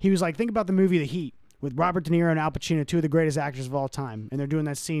it. He was like, think about the movie The Heat with Robert De Niro and Al Pacino, two of the greatest actors of all time. And they're doing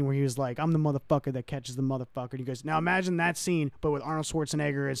that scene where he was like, I'm the motherfucker that catches the motherfucker. And he goes, now imagine that scene, but with Arnold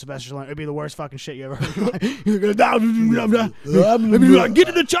Schwarzenegger and Sylvester Stallone. It'd be the worst fucking shit you ever heard. Get to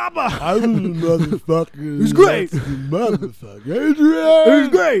the chopper. I'm the motherfucker. It was great. Motherfucker. It was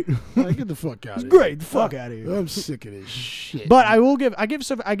great. Like, get the fuck out of here. Great. The fuck out of here. I'm sick of this shit. But I give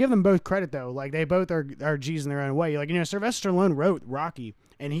them both credit though. Like they both are G's in their own way. Like, you know, Sylvester Stallone wrote Rocky,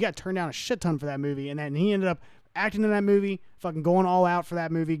 and he got turned down a shit ton for that movie, and then he ended up acting in that movie, fucking going all out for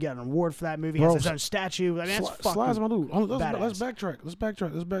that movie, got an award for that movie, has his own statue. I mean, that's Slides my dude. Let's badass.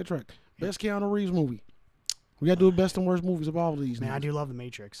 backtrack. Best Keanu Reeves movie. We gotta do the best and worst movies of all of these. Man, niggas. I do love The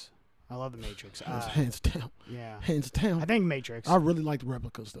Matrix. I love The Matrix. Hands down. Yeah. Hands down. I think Matrix. I really liked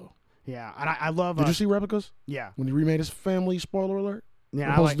Replicas though. Yeah, and I love. Did you see Replicas? Yeah. When he remade his family, spoiler alert. Yeah.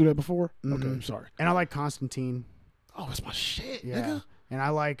 We're supposed to do that before. Mhm. Okay, I'm sorry. And I like Constantine. Oh, that's my shit, Yeah. nigga. And I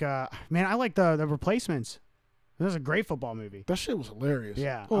like I like the Replacements. That was a great football movie. That shit was hilarious.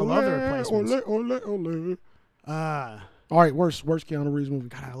 Yeah, I love The Replacements. Ole. All right, worst Keanu Reeves movie.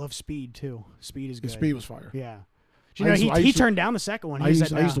 God, I love Speed too. Speed is good. Speed was fire. Yeah. You know, he turned down the second one. I He used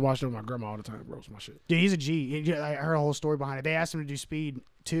said no. to watch it with my grandma all the time, bro. It's my shit. Dude, he's a G. I heard a whole story behind it. They asked him to do Speed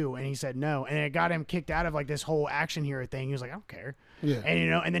 2, and he said no. And it got him kicked out of like this whole action hero thing. He was like, I don't care. Yeah. And you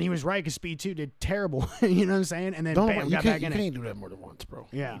know, and then he was right because Speed 2 did terrible. You know what I'm saying? And then bam, got back in it. You can't do that more than once, bro.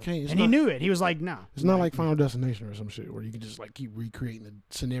 Yeah. You can't, and he knew it. He was like, no. It's not like Final Destination or some shit where you can just like keep recreating the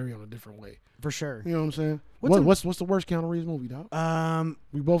scenario in a different way. For sure. You know what I'm saying? What's the worst Keanu Reeves movie, dog?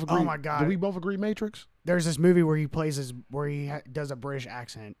 We both agree. Oh my God. Did we both agree Matrix? There's this movie where he plays does a British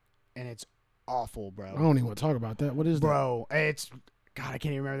accent, and it's awful, bro. I don't even want to talk about that. What is that? Bro, it's God, I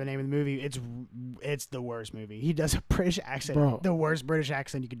can't even remember the name of the movie. It's the worst movie. He does a British accent, bro. The worst British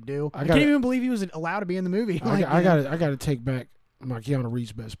accent you could do. I can't even believe he was allowed to be in the movie. I gotta take back my Keanu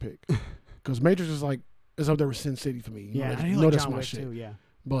Reeves best pick because Matrix is like it's up there with Sin City for me. You know like that's John my Wick shit. too. Yeah,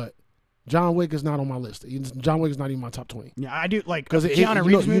 but John Wick is not on my list. John Wick is not even my top 20. Yeah, I do like because Keanu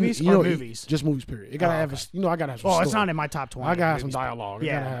Reeves movies or movies. Just movies. Period. It gotta have. I gotta have. Some it's story. not in my top 20. I gotta have some dialogue.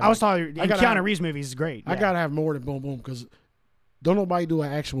 Yeah, I was talking. Keanu Reeves movies is great. I gotta have more than boom boom because don't nobody do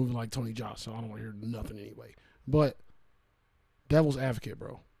an action movie like Tony Jaa, so I don't want to hear nothing anyway. But Devil's Advocate,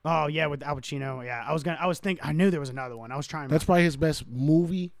 bro. Oh yeah, with Al Pacino. Yeah, I knew there was another one. I was trying. That's probably his best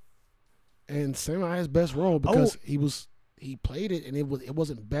movie, and semi his best role because he played it and it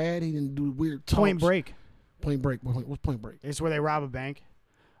wasn't bad. He didn't do weird talks. Point Break. What's Point Break? It's where they rob a bank.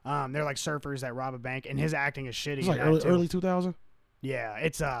 They're like surfers that rob a bank, and his acting is shitty. It's like early 2000. Yeah,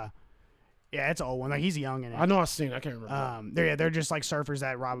 it's an old one. Like he's young in it. I know I've seen it. I can't remember. They're just like surfers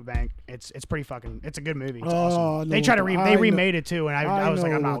that rob a bank. It's pretty fucking. It's a good movie. It's awesome. They remade it too, and I was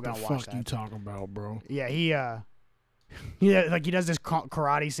like, I'm not gonna watch that. What the fuck you talking about, bro? Yeah, he does this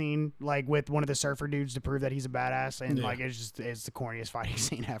karate scene like with one of the surfer dudes to prove that he's a badass, and like it's the corniest fighting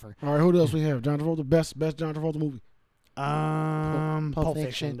scene ever. All right, who else we have? John Travolta, best John Travolta movie. Pulp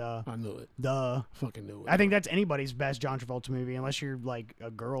Fiction. I knew it. Duh. Fucking knew it. I think that's anybody's best John Travolta movie, unless you're like a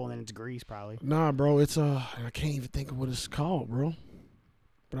girl, and then it's Grease probably. Nah, bro, it's I can't even think of what it's called, bro.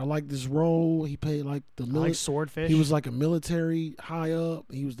 But I like this role. He played like the like Swordfish. He was like a military high up.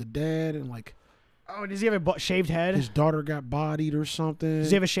 He was the dad and like. Oh, does he have a shaved head? His daughter got bodied or something.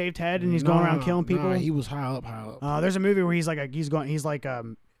 Does he have a shaved head and he's going around killing people? Nah, he was high up. There's a movie where he's going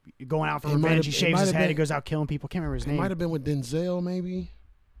out for revenge. He shaves his head. He goes out killing people. Can't remember his name. It might have been with Denzel, maybe.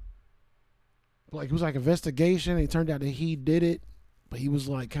 Like it was like investigation. It turned out that he did it, but he was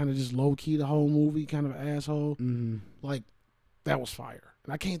like kind of just low key the whole movie, kind of an asshole. Mm-hmm. Like that was fire.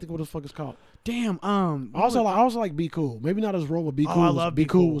 And I can't think of what the fuck it's called. Damn. I also like Be Cool. Maybe not his role, but Be Cool. I love Be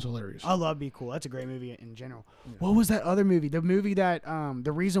Cool was hilarious. I love Be Cool. That's a great movie in general. Yeah. What was that other movie? The movie that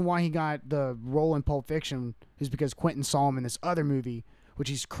the reason why he got the role in Pulp Fiction is because Quentin saw him in this other movie, which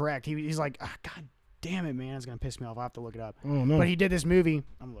he's correct. He's like, God damn it, man, it's gonna piss me off. I will have to look it up. Oh no! But he did this movie.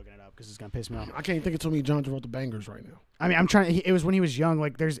 I'm looking it up because it's gonna piss me off. I can't think of too many John Travolta bangers right now. I mean, I'm trying. It was when he was young.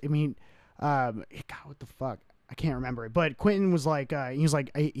 Like, God, what the fuck? I can't remember it. But Quentin was like,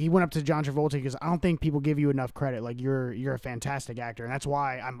 he went up to John Travolta because I don't think people give you enough credit. Like, you're a fantastic actor, and that's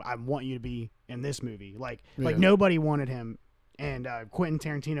why I want you to be in this movie. Like nobody wanted him, and Quentin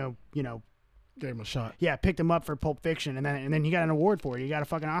Tarantino, gave him a shot. Yeah, picked him up for Pulp Fiction, and then he got an award for it. He got a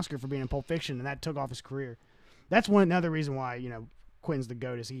fucking Oscar for being in Pulp Fiction, and that took off his career. That's another reason why Quentin's the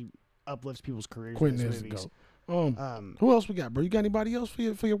GOAT is he uplifts people's careers. Quentin is the GOAT. Who else we got, bro? You got anybody else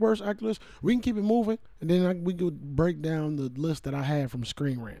for your worst actor list? We can keep it moving, and then we could break down the list that I had from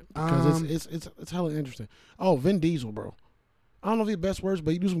Screen Rant because it's hella interesting. Oh, Vin Diesel, bro. I don't know if he's the best worst,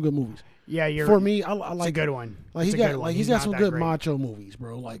 but he do some good movies. Yeah, for me, I like it's a good one. Like he's got some good macho movies,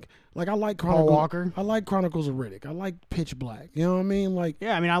 bro. Like I like Paul Walker. I like Chronicles of Riddick. I like Pitch Black. You know what I mean? Like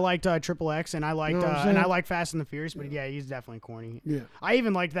I liked Triple X, and I liked and I like Fast and the Furious. But yeah, he's definitely corny. Yeah, I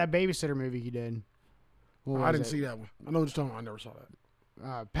even liked that babysitter movie he did. I didn't see that one. I know what you're talking about. I never saw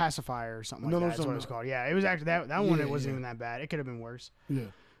that. Pacifier or something like that. That's what it was called. Yeah, it was actually that one. It wasn't even that bad. It could have been worse. Yeah.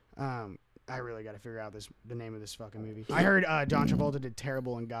 I really got to figure out the name of this fucking movie. I heard John Travolta did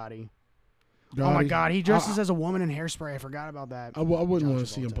terrible in Gotti. Oh my God, he dresses as a woman in Hairspray. I forgot about that. I wouldn't want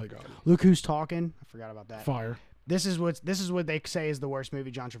to see him play Gotti. Look Who's Talking. I forgot about that. Fire. This is what they say is the worst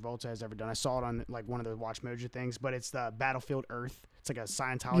movie John Travolta has ever done. I saw it on like one of the Watch Mojo things, but it's the Battlefield Earth. It's like a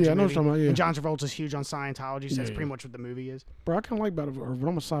Scientology I know movie. what you're talking about, yeah. And John Travolta's huge on Scientology, so that's pretty much what the movie is. Bro, I kind of like Battlefield Earth, but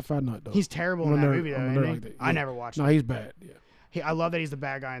I'm a sci-fi nut though. He's terrible in that movie though. Isn't he? I never watched it. No, he's bad. Yeah. I love that he's the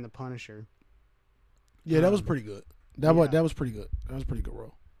bad guy in The Punisher. Yeah, that was pretty good. That was pretty good. That was a pretty good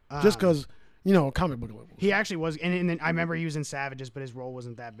role. Just because, comic book level. He actually was, and then I remember he was in Savages, but his role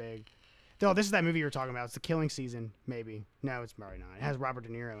wasn't that big. Though this is that movie you were talking about. It's The Killing Season, maybe. No, it's probably not. It has Robert De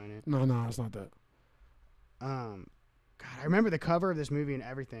Niro in it. No, it's not that. God, I remember the cover of this movie and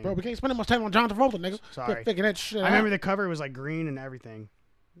everything. Bro, we can't spend that much time on John Travolta, niggas. Sorry. Thinking that shit. I remember the cover was like green and everything.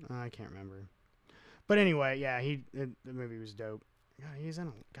 I can't remember. But anyway, yeah, the movie was dope. God,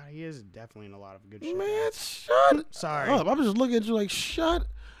 he is definitely in a lot of good shit. Man, shut Sorry. up. I'm just looking at you like, shut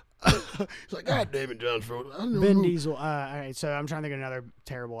It's like, God damn it, John Travolta. Vin Diesel. All right, so I'm trying to think of another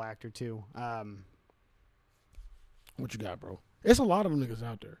terrible actor, too. What you got, bro? It's a lot of them niggas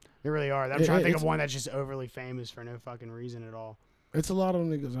out there. They really are. I'm trying to think of one that's just overly famous for no fucking reason at all. It's a lot of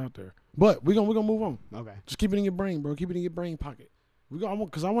them niggas out there. But we're gonna move on. Okay. Just keep it in your brain, bro. Keep it in your brain pocket.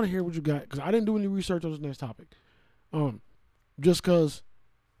 Because I want to hear what you got. Because I didn't do any research on this next topic. Just because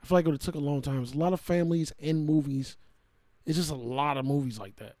I feel like it would have took a long time. There's a lot of families and movies. It's just a lot of movies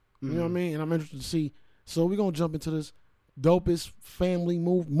like that. You know what I mean? And I'm interested to see. So we're going to jump into this dopest family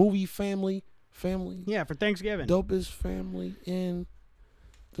movie family. Yeah, for Thanksgiving. Dopest family in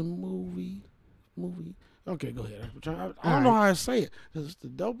the movie. Okay, go ahead. I don't know how I say it. It's the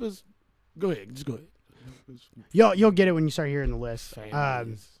dopest. Go ahead. Just go ahead. You'll get it when you start hearing the list.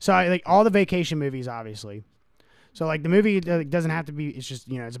 So I like all the vacation movies, obviously. So like the movie doesn't have to be. It's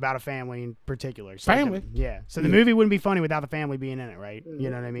just it's about a family in particular. So family. Yeah. So the movie wouldn't be funny without the family being in it, right? You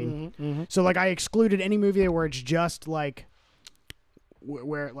know what I mean? Mm-hmm. So like I excluded any movie where it's just like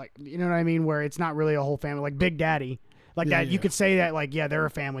where like you know what I mean, where it's not really a whole family, like Big Daddy. Like that, you could say that, like, yeah, they're a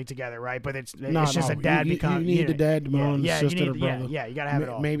family together, right? But it's just a dad become. You need the dad, the mom, the sister, the brother. Yeah, you gotta have it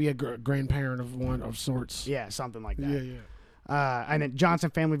all. Maybe a grandparent of sorts. Yeah, something like that. Yeah. And then Johnson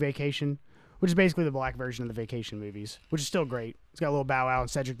Family Vacation, which is basically the black version of the vacation movies, which is still great. It's got a little Bow Wow and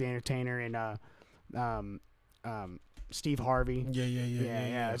Cedric the Entertainer and Steve Harvey.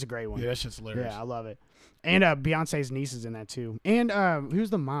 Yeah. That's a great one. Yeah, that shit's hilarious. Yeah, I love it. And Beyonce's niece is in that too. And who's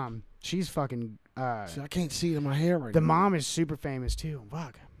the mom? She's fucking. See, I can't see it in my hair right now. The mom is super famous too.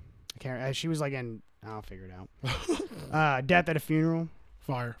 Fuck, I can't. She was like in. I'll figure it out. Death at a Funeral.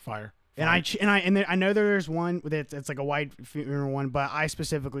 Fire. And I know there's one that it's like a white funeral one, but I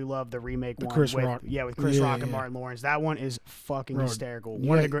specifically love the remake one Chris with Rock. with Chris Rock and Martin Lawrence. That one is fucking hysterical.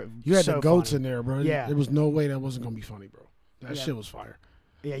 You had the goats in there, bro. Yeah, there was no way that wasn't gonna be funny, bro. That shit was fire.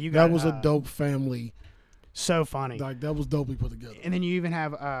 Yeah, you got that was a dope family. So funny. Like that was dopely put together. And then you even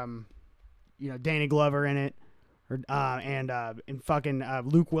have Danny Glover in it, And fucking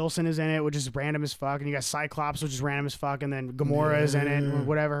Luke Wilson is in it, which is random as fuck. And you got Cyclops, which is random as fuck. And then Gamora is in it, or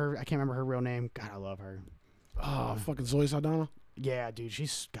whatever. I can't remember her real name. God, I love her. Oh, fucking Zoe Saldana. Yeah, dude,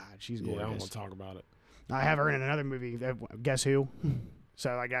 she's gorgeous. Yeah, I don't want to talk about it. I have her in another movie. Guess who?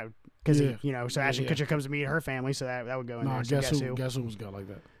 So I got because so Ashton Kutcher comes to meet her family, so that would go in there. So guess who was good like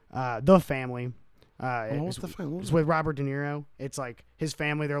that? The Family. What's the family? It's with Robert De Niro. It's like his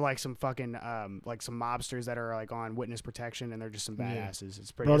family. They're like some fucking like some mobsters that are like on witness protection, and they're just some badasses.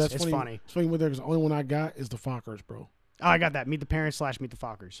 It's pretty. Bro, it's funny. It's funny with there because the only one I got is the Fockers, bro. Oh, I got that. Meet the Parents / Meet the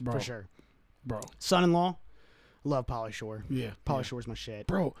Fockers, bro, for sure. Bro, Son-in-law. Love Pauly Shore. Yeah, Pauly Shore's my shit.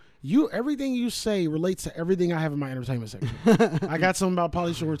 Bro, everything you say relates to everything I have in my entertainment section. I got something about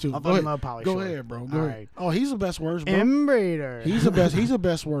Pauly Shore too. I fucking love Pauly Shore. Go ahead, bro. Go ahead. Right. Oh, he's the best words, bro. Inbreeder. He's the best. He's the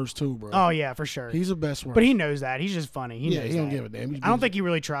best words too, bro. Oh yeah, for sure. He's the best words. But he knows that. He's just funny. He don't give a damn. I don't think he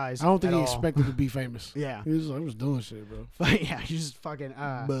really tries. I don't think he expected to be famous. Yeah. He was like, I was doing shit, bro. Yeah, he's just fucking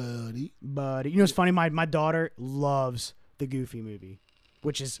buddy. You know what's funny? My daughter loves the Goofy movie,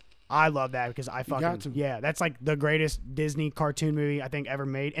 which is I love that because I fucking that's like the greatest Disney cartoon movie I think ever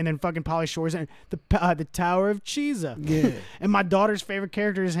made. And then fucking Pauly Shore's in the Tower of Cheesa. Yeah. And my daughter's favorite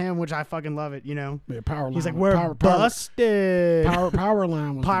character is him, which I fucking love it. You know. Yeah, Powerline. He's like, we're busted.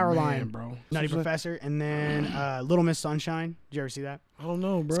 Powerline was Powerline, bro. Nutty Professor, and then Little Miss Sunshine. Did you ever see that? I don't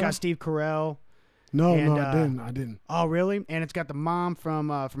know, bro. It's got Steve Carell. No, I didn't. Oh, really? And it's got the mom from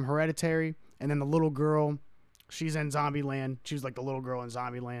Hereditary, and then the little girl. She's in Zombieland. She was like the little girl in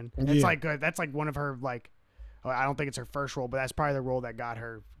Zombieland. It's like that's like one of her like. I don't think it's her first role, but that's probably the role that got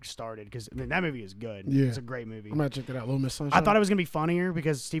her started. Because I mean, that movie is good. Yeah, it's a great movie. I'm gonna check that out. Little Miss Sunshine. I thought it was gonna be funnier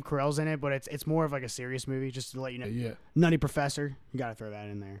because Steve Carell's in it, but it's more of like a serious movie. Just to let you know. Yeah. Nutty Professor. You gotta throw that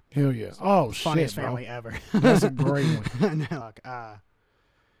in there. Hell yeah. Oh shit, funniest bro. family ever. That's a great one. Look,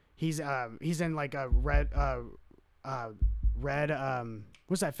 he's in like a red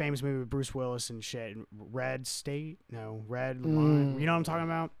what's that famous movie with Bruce Willis and shit? Red State? No, Red Line. You know what I'm talking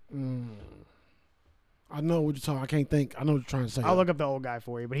about? I know what you're talking. I can't think. I know what you're trying to say. I'll look up the old guy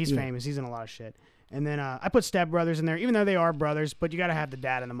for you, but he's famous. He's in a lot of shit. And then I put Step Brothers in there, even though they are brothers. But you gotta have the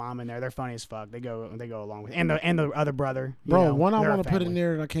dad and the mom in there. They're funny as fuck. They go along with and the other brother. Bro, one I want to put in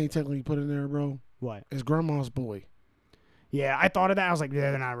there that I can't technically put in there, bro. What? Is Grandma's Boy. Yeah, I thought of that. I was like,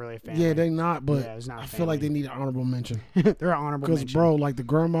 they're not really a family. Yeah, they not, but not I feel like they need an honorable mention. They're an honorable mention. Because, bro, like the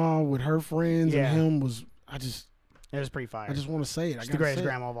grandma with her friends and him was, it was pretty fire. I just want to say it. She's the greatest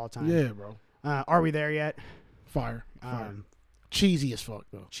grandma of all time. Yeah, bro. Are we there yet? Fire. Cheesy as fuck,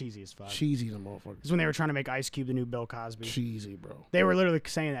 though. Cheesy as fuck. Cheesy the motherfucker. It's when they were trying to make Ice Cube the new Bill Cosby. Cheesy, bro. They were literally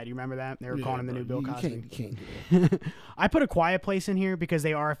saying that. Do you remember that? They were calling him the new Bill Cosby. You can't do that. I put A Quiet Place in here because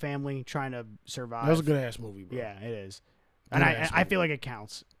they are a family trying to survive. That was a good-ass movie, bro. Yeah, it is. And I feel like it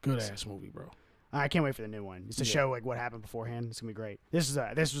counts. Good-ass movie, bro. I can't wait for the new one. It's to show like what happened beforehand. It's gonna be great. This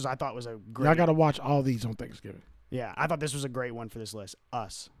was I thought was a great. I gotta watch all these on Thanksgiving. Yeah, I thought this was a great one for this list.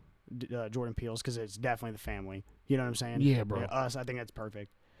 Us, Jordan Peele's, because it's definitely the family. You know what I'm saying? Yeah, bro. Us, I think that's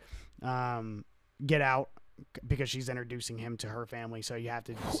perfect. Get Out, because she's introducing him to her family, so you have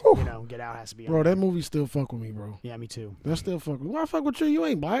to, Get Out has to be. Bro, that movie still fuck with me, bro. Yeah, me too. That still fuck with me. Why fuck with you? You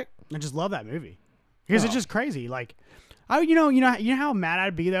ain't black. I just love that movie because it's just crazy. Like, you know how mad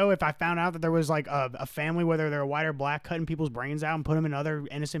I'd be though if I found out that there was like a family, whether they're white or black, cutting people's brains out and put them in other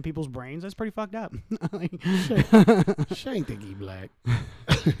innocent people's brains. That's pretty fucked up. She ain't think he black.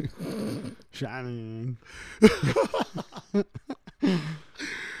 Hell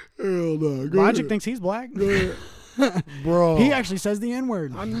no. Logic thinks he's black. Bro. He actually says the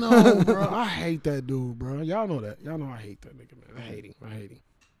N-word. I know, bro. I hate that dude, bro. Y'all know that. Y'all know I hate that nigga, man. I hate him.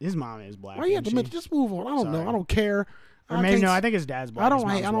 His mom is black. Why you have to mention? Just move on. I don't know. I don't care. Or maybe I think his dad's black. I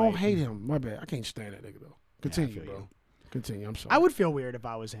don't hate him. My bad. I can't stand that nigga though. Continue, bro. Continue. I'm sorry. I would feel weird if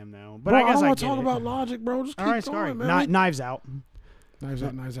I was him though. But bro, I guess I don't want to talk about Logic, bro. Just keep going, man. Knives Out. Knives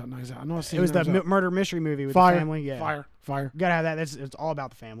Out. I know I seen it was the murder mystery movie with the family. Yeah. Fire. You gotta have that. It's all about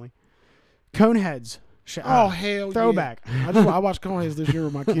the family. Coneheads. Oh hell throwback. Yeah. I watched Coneheads this year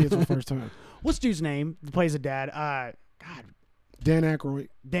with my kids for the first time. What's dude's name? That plays a dad. God. Dan Aykroyd.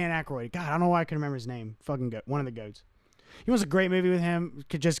 God, I don't know why I can remember his name. Fucking one of the goats. It was a great movie with him.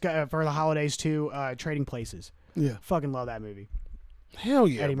 Could just for the holidays too. Trading Places. Yeah. Fucking love that movie. Hell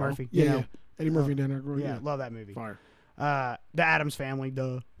yeah. Eddie bro. Murphy. Yeah. Eddie Murphy and Dan Aykroyd. Yeah, love that movie. Fire. The Addams Family.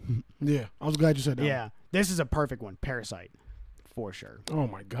 Duh. Yeah, I was glad you said that. Yeah, this is a perfect one. Parasite. For sure. Oh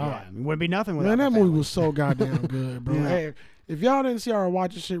my god. Yeah, it wouldn't be nothing without that movie was so goddamn good, bro. Yeah. Hey, if y'all didn't see our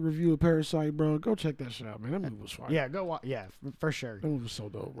Watch This Shit review of Parasite, bro, go check that shit out, man. That movie was fire. Yeah, go watch. Yeah, for sure. That movie was so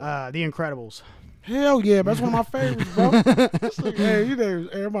dope, bro. The Incredibles. Hell yeah, that's one of my favorites, bro. Hey, you know,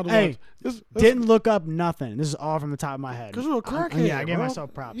 everybody Hey, watch. didn't look up nothing. This is all from the top of my head. Because you're a crackhead, Yeah, I gave bro.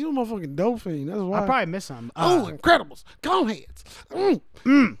 myself props. You a motherfucking dope fiend. That's why. I probably missed some. Incredibles. Coneheads.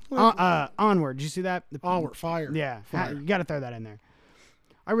 Onward. Did you see that? Onward. Fire. Yeah, Fire. you got to throw that in there.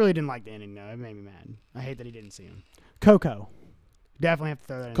 I really didn't like the ending though. It made me mad. I hate that he didn't see him. Coco. Definitely have to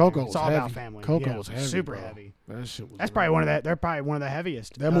throw that in Coco there. was It's all heavy. about family. Coco Yeah, was heavy, super bro. heavy. That shit was. That's probably one of the. They're probably one of the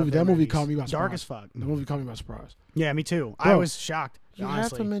heaviest. That movie. That movie movies. caught me by surprise. Dark as fuck. That movie caught me by surprise. Yeah, me too. Bro, I was shocked. You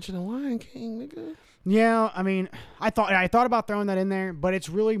honestly. have to mention the Lion King, nigga. Yeah, I mean, I thought about throwing that in there, but it's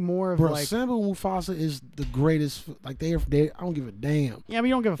really more of Bro, like. Simba and Mufasa is the greatest. Like they, I don't give a damn. Yeah, but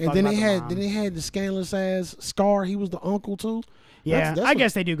you don't give a fuck. And then about they the had, mom. then they had the scandalous ass Scar. He was the uncle too. Yeah, that's I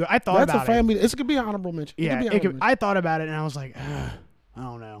guess they do go. I thought That's about a family. It could be an honorable mention. Yeah, it could be I thought about it and I was like, I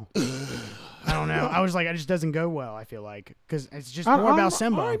don't know. I don't know. I was like, it just doesn't go well. I feel like because it's just more about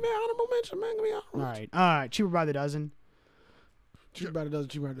Simba. All right, man. Honorable mention, man. Give me honorable All right. Cheaper by the dozen. Cheaper by the dozen.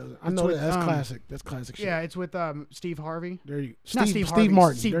 Cheaper by the dozen. I know that's classic. That's classic shit. Yeah, it's with Steve Harvey. There you. Not Steve Harvey,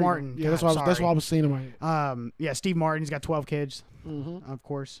 Martin. Steve There you go. Martin. Yeah, that's God, why. That's sorry. why I was seeing in my head. Yeah, Steve Martin's got 12 kids, Mm-hmm. of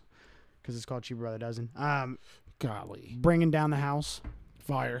course, because it's called Cheaper by the dozen. Golly, Bringing down the house.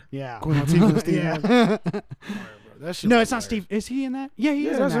 fire. Yeah. Queen Latifah and Steve Martin. Yeah. Fire, bro. That shit No, was it's not hilarious. Steve. Is he in that? Yeah, he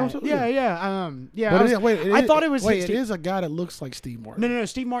is in that's that. what I'm saying. Yeah. But I thought it was. Wait, Steve- it is a guy that looks like Steve Martin. No,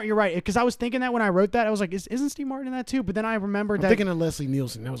 Steve Martin. You're right. Because I was thinking that when I wrote that, I was like, isn't Steve Martin in that too? But then I remembered I'm that. thinking of Leslie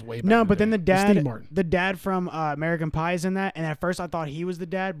Nielsen. That was way back. No, in but then the day. It's dad, Steve Martin. the dad from American Pie is in that, and at first I thought he was the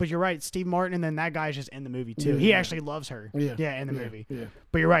dad, but you're right, Steve Martin, and then that guy's just in the movie too. Yeah, he yeah. actually loves her. Yeah. In the movie. Yeah.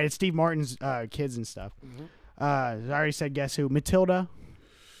 But you're right, it's Steve Martin's kids and stuff. I already said guess who? Matilda.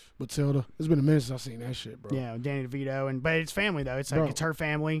 Matilda. It's been a minute since I've seen that shit, bro. Yeah, Danny DeVito, but it's family though. It's like Bro. it's her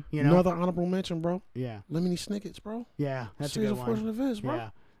family. You know. Another honorable mention, bro. Yeah. Lemony Snicket's, bro. Yeah, that's a Series good of one. Fortunate Events, bro. Yeah,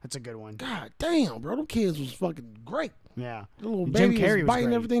 that's a good one. God damn, bro. Them kids was fucking great. Yeah. The little Jim baby Carrey was was biting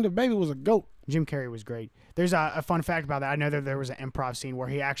great. everything. The baby was a goat. Jim Carrey was great. There's a fun fact about that. I know that there was an improv scene where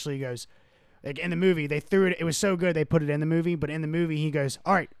he actually goes, like in the movie, they threw it. It was so good they put it in the movie. But in the movie, he goes,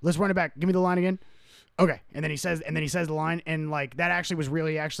 "All right, let's run it back. Give me the line again." Okay, and then he says the line, and like that actually was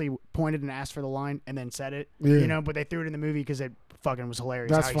really actually pointed and asked for the line and then said it. Yeah. You know, but they threw it in the movie because it fucking was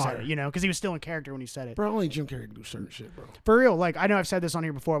hilarious. That's how he said fire. it, you know, because he was still in character when he said it. Bro, only Jim Carrey can do certain shit, bro. For real, like I know I've said this on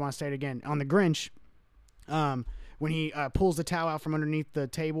here before. I want to say it again. On the Grinch, when he pulls the towel out from underneath the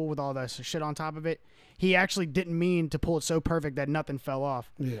table with all the shit on top of it, he actually didn't mean to pull it so perfect that nothing fell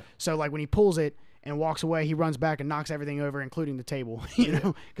off. Yeah. So like when he pulls it and walks away, he runs back and knocks everything over, including the table. You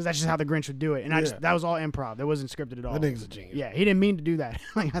know, because that's just how the Grinch would do it. And that was all improv. That wasn't scripted at all. That nigga's a genius. Yeah, he didn't mean to do that.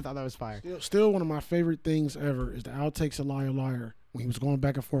 Like I thought that was fire. Still one of my favorite things ever is the outtakes of Liar Liar when he was going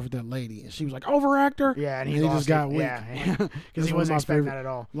back and forth with that lady and she was like, overactor. Yeah, and he just lost got it. weak. Yeah, because That's he one of wasn't my expecting favorite- that at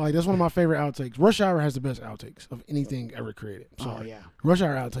all. Like that's one of my favorite outtakes. Rush Hour has the best outtakes of anything ever created. Sorry. Oh yeah, Rush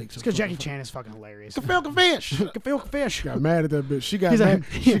Hour outtakes. it's because Jackie Chan is fucking hilarious. Can fish. Phil Fish. Got mad at that bitch. She got He's mad.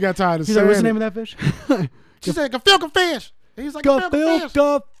 like- She got tired of He's saying like, what's the name it. of that fish? She said, "Can fish." He's like, "Can fish."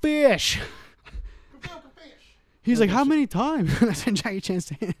 Fish. He's like, how many times? That's what Jackie Chan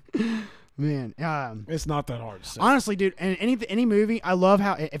said. Man, It's not that hard to say. honestly, dude, and any movie, I love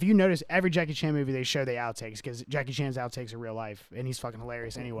how if you notice every Jackie Chan movie they show the outtakes because Jackie Chan's outtakes are real life and he's fucking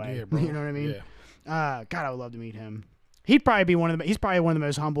hilarious anyway. Yeah, bro. You know what I mean? Yeah. God, I would love to meet him. He'd probably be he's probably one of the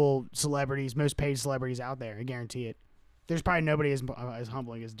most humble celebrities, most paid celebrities out there. I guarantee it. There's probably nobody as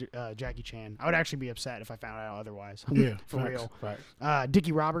humbling as Jackie Chan. I would actually be upset if I found out otherwise. Yeah, for facts, real. Facts.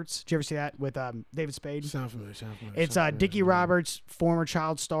 Dickie Roberts. Did you ever see that with David Spade? Sound familiar. It's Dickie Roberts, former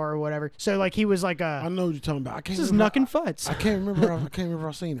child star or whatever. So like he was like I know what you're talking about. I can't. this is remember. Knuck and Futz. I can't remember. I can't remember.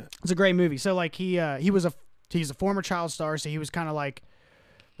 I've seen it. It's a great movie. So like he's a former child star. So he was kind of like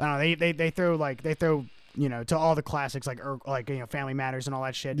I don't know. They throw you know to all the classics like you know Family Matters and all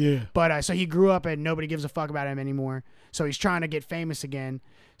that shit. Yeah. But so he grew up and nobody gives a fuck about him anymore. So he's trying to get famous again.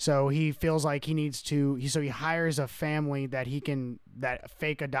 So he feels like he needs to. So he hires a family that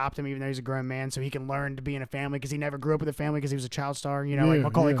fake adopt him, even though he's a grown man, so he can learn to be in a family because he never grew up with a family because he was a child star. You know, like Yeah,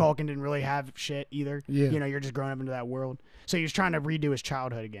 Macaulay yeah. Culkin didn't really have shit either. Yeah. You know, you're just growing up into that world. So he was trying to redo his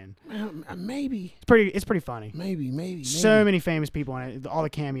childhood again. Maybe. It's pretty funny. Maybe. So many famous people in it. All the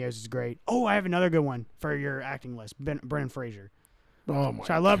cameos is great. Oh, I have another good one for your acting list. Brendan Fraser. Oh my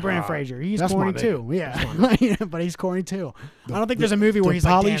So I love God. Brendan Fraser. He's That's my corny too. nigga. Yeah, but he's corny too. I don't think there's a movie where he's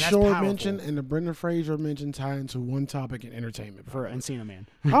like, Pauly damn, that's Shore powerful. mention and the Brendan Fraser mention tie into one topic in entertainment. For Encino Man.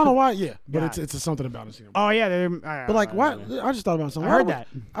 I don't know why. Yeah, but God. it's something about Encino Man. Oh yeah, But like, why? I just thought about something. I heard that.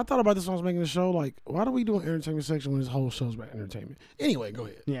 I thought about this when I was making the show. Like, why do we do an entertainment section when this whole show's about entertainment? Anyway, go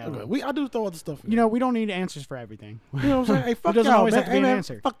ahead. Yeah, Okay. I do throw other stuff in. You know, we don't need answers for everything. You know what I'm saying? Hey, fuck doesn't y'all, always man. have to be Hey, an man,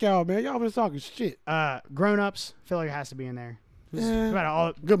 answer. fuck y'all, man. Y'all been talking shit. Grown Ups, I feel like it has to be in there.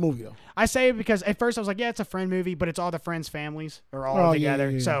 Good movie though. I say it because at first I was like, yeah, it's a friend movie, but it's all the friends' families are all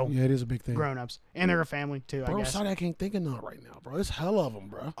together. So yeah, it is a big thing. Grown Ups, and they're a family too. Bro, I guess. sorry, I can't think of none right now, bro. There's hell of them,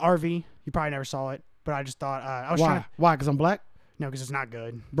 bro. RV, you probably never saw it, but I just thought I was trying Why? to. Why? Because I'm black, No, because it's not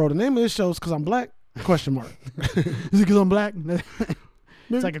good. bro. The name of this show is "Cause I'm Black?" Question mark. Is it because I'm black?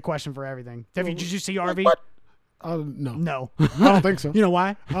 It's like a question for everything. Did you see RV? What? No. No. I don't think so. You know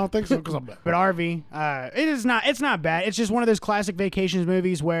why? I don't think so because I'm black. But RV, it is not. It's not bad. It's just one of those classic vacations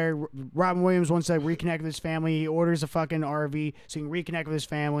movies where Robin Williams wants to reconnect with his family. He orders a fucking RV so he can reconnect with his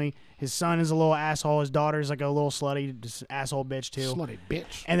family. His son is a little asshole. His daughter's like a little slutty just asshole bitch too. Slutty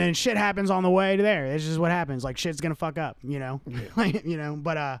bitch. And then shit happens on the way to there. It's just what happens. Like shit's gonna fuck up. You know.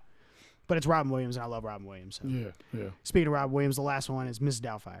 Yeah. But it's Robin Williams and I love Robin Williams. So. Yeah. Speaking of Robin Williams, the last one is Miss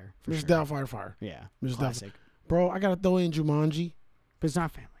Doubtfire. Mrs. Doubtfire Fire. Yeah. Mrs. Classic. Bro, I gotta throw in Jumanji. But it's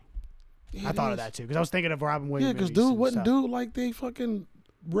not family. Yeah, I thought of that too because I was thinking of Robin Yeah, Williams. because movies dude and wasn't stuff. dude like they fucking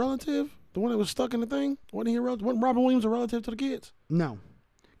relative, the one that was stuck in the thing. Wasn't he a relative? Wasn't Robin Williams a relative to the kids? No,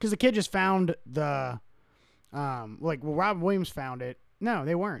 because the kid just found the, Robin Williams found it. No,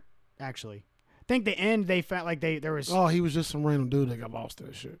 they weren't actually. I think the end they found like there was. Oh, he was just some random dude that got lost in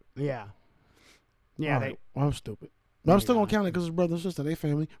that shit. Yeah. Yeah, All right. Well, I'm stupid. But I'm still gonna count it because his brother and sister, they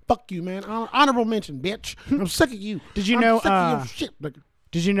family. Fuck you, man. Honorable mention, bitch. I'm sick of you. Did you I'm know? sick of your shit. Like,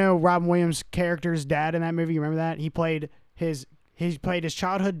 Did you know Robin Williams' character's dad in that movie? You remember that? He played his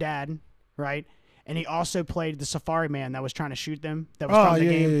childhood dad, right? And he also played the safari man that was trying to shoot them. That was from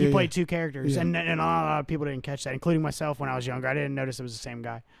the game. He played two characters, and a lot of people didn't catch that, including myself when I was younger. I didn't notice it was the same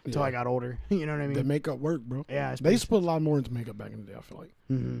guy until I got older. You know what I mean? the makeup work, bro. Yeah, they used to put a lot more into makeup back in the day. I feel like.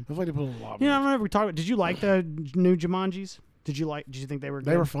 Mm-hmm. I feel like they put a lot. You know, I more. don't know if we talked about. Did you like the new Jumanjis? Did you think they were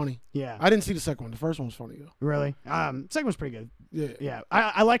good? They were funny. Yeah. I didn't see the second one. The first one was funny though. Really? Second one's pretty good. Yeah. Yeah.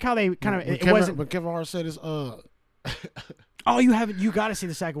 I like how they kind of When it Kevin, wasn't. But Kevin Hart said his Oh, you got to see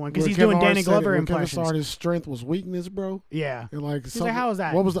the second one because when he's Kevin doing Hart Danny said Glover when Kevin impressions. Hart, his strength was weakness, bro. Yeah. And like, He's like, how is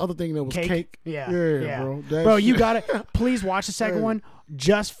that? What was the other thing that was cake? Yeah. Yeah, bro. That Bro, you shit- got it. Please watch the second Hey. one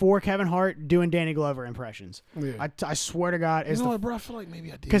just for Kevin Hart doing Danny Glover impressions. Yeah. I swear to God, You it's know what, bro? I feel like maybe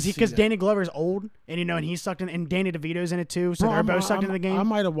I did. because Danny Glover's old and he's sucked in, and Danny DeVito's in it too, so they're both sucked into the game. I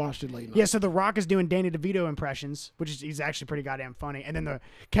might have watched it late night. Yeah, so The Rock is doing Danny DeVito impressions, which is he's actually pretty goddamn funny. And then the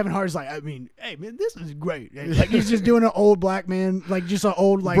Kevin Hart's like, I mean, hey man, this is great. Like he's just doing an old black man, like just an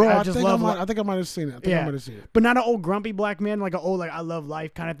old like Bro, I just love. I think I might have seen it. I might have seen it. But not an old grumpy black man, like an old like I love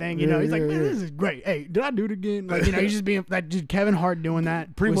life kind of thing. You know, he's like, man, yeah. this is great. Hey, did I do it again? Like he's just being like just Kevin Hart doing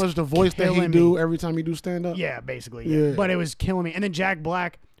that. Pretty was much the voice that he killing do me. every time he do stand up. Yeah, basically. Yeah. But it was killing me. And then Jack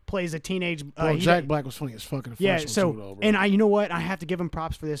Black plays a teenage. Bro, Jack Black was funny as fucking. Yeah, so too, though, bro. and you know what? I have to give him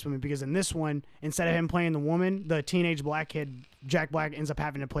props for this one because in this one, instead of him playing the woman, the teenage black kid, Jack Black ends up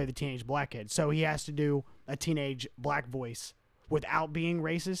having to play the teenage black kid. So he has to do a teenage black voice without being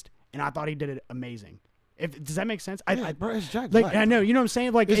racist, and I thought he did it amazing. Does that make sense? Yeah, bro, it's Jack like Black. I know, you know what I'm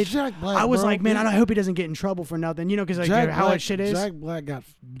saying? Like It's Jack Black. I was bro. like, man, I hope he doesn't get in trouble for nothing, you know, because like how that shit is.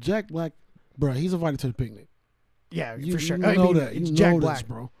 Jack Black, bro. He's invited to the picnic. Yeah, You, for sure. You I know mean, that. it's You Jack know Black, this,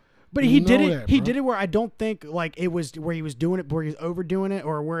 bro. But You he know did it. that, He bro. did it where I don't think like it was where he was doing it, where he was overdoing it,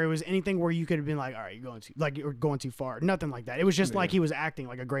 or where it was anything where you could have been like, all right, you're going too far. Nothing like that. It was just like he was acting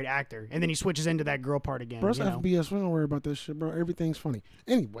like a great actor, and then he switches into that girl part again. Bro, it's you know? FBS. We don't worry about that shit, bro. Everything's funny.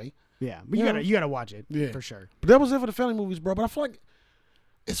 Anyway, Yeah, but Yeah. you gotta watch it. Yeah. For sure. but that was it for the family movies, bro. But I feel like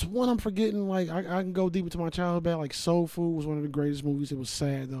it's one I'm forgetting. Like I can go deep into my childhood back. Like Soul Food was one of the greatest movies. It was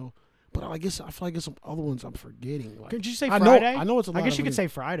sad though. But I feel like it's some other ones I'm forgetting. Like, Could you say I Friday? know it's a lot. I guess of you could it. say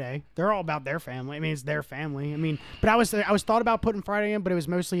Friday. They're all about their family. I mean, it's their family. I mean, but I was thought about putting Friday in, but it's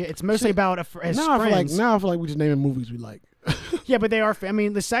mostly about as now friends. I feel like we just naming movies we like. Yeah, but they are. I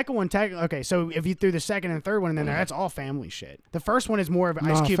mean, the second one. Okay, so if you threw the second and third one in there, that's all family shit. The first one is more of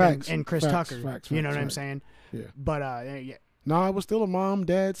Ice Cube and Chris Tucker. You know what I'm saying? Yeah. But yeah. No, it was still a mom,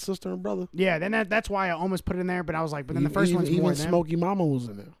 dad, sister, and brother. Yeah, then that's why I almost put it in there, but I was like, but then the first one's even more than Smokey Mama was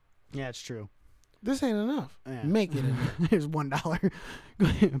in there. Yeah, it's true. This ain't enough. Yeah. Make it enough. It's $1.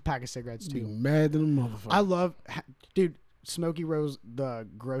 A pack of cigarettes Be too. mad than a motherfucker. I love, dude. Smokey Rose, the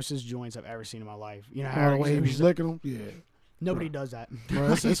grossest joints I've ever seen in my life. You know Oh, how the way he was licking them. Yeah. Nobody does that.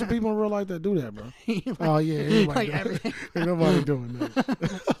 Bro, it's some people in real life that do that, bro. Oh yeah, everybody everything. ain't nobody doing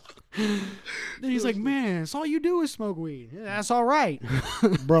that, Then he's like, man, it's all you do is smoke weed. Yeah, that's all right.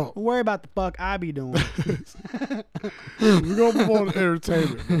 bro. Don't worry about the fuck I be doing. We're gonna move on to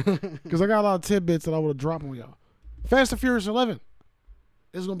entertainment because I got a lot of tidbits that I would have dropped on y'all. Fast and Furious 11.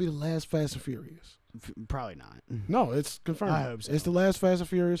 It's gonna be the last Fast and Furious. Probably not. No, it's confirmed. I hope so. It's the last Fast and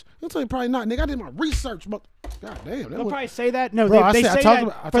Furious. I'll tell you, probably not. Nigga, I did my research, but god damn, They'll probably say that. No, Bro, they I say talked that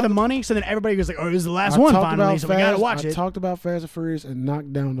about- I for the talked- money, so then everybody goes like, "Oh, this is the last I one talked finally, about so we gotta Fast- watch I it." talked about Fast and Furious and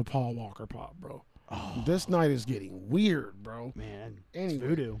knocked down the Paul Walker pop, bro. Oh, This night is getting weird, bro. man, Anyway. it's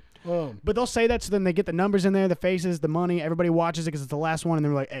voodoo. But They'll say that, so then they get the numbers in there, the faces, the money. Everybody watches it because it's the last one, and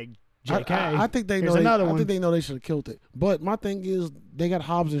they're like, "Hey, JK, I think they here's know. another I one." think they know they should have killed it. But my thing is, they got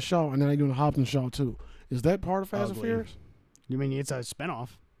Hobbs and Shaw, and now they're doing Hobbs and Shaw too. Is that part of Fast and Ugly. Furious? You mean it's a spinoff?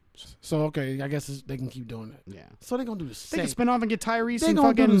 So okay, I guess they can keep doing that. Yeah. So they're gonna do the They same. can spin off and get Tyrese They and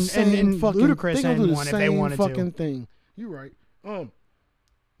gonna do fucking the same and fucking Ludacris they gonna do in the one if same they wanted fucking to. thing. You right.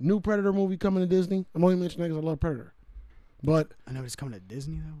 New Predator movie coming to Disney. I'm only mentioning that because I love Predator. But I know it's coming to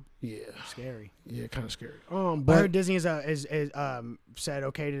Disney though. yeah, Scary. yeah, kind of scary. I But heard Disney is said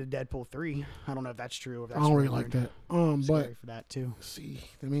okay to Deadpool 3. I don't know if that's true or if I that's don't really rumored. like that. But Scary for that too. see,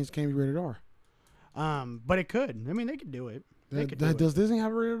 that means it can't be rated R. But it could. I mean, they could do it. They could do it. Does Disney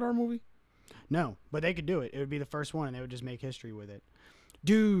have a rated R movie? No, but they could do it. It would be the first one, and they would just make history with it.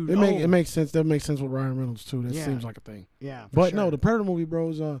 Dude, It makes sense. That makes sense with Ryan Reynolds too. That Yeah. seems like a thing. yeah. for But no, sure. the Predator movie, bro,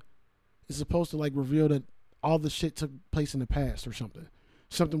 is supposed to like reveal that all the shit took place in the past or something.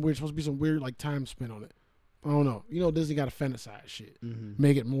 Something weird. Supposed to be some weird like time spent on it. I don't know. You know, Disney got to fantasize shit,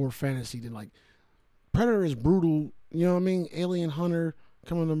 make it more fantasy than like Predator is brutal. You know what I mean? Alien hunter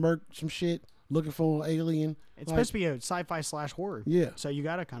coming to murk some shit, looking for an alien. It's supposed to be a sci-fi / horror. Yeah. So you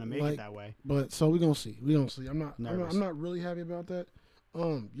got to kind of make Like- it that way. But so we gonna see. I'm Nervous. not really happy about that.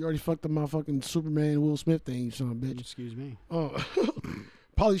 You already fucked up my fucking Superman Will Smith thing, you son of a bitch. Excuse me.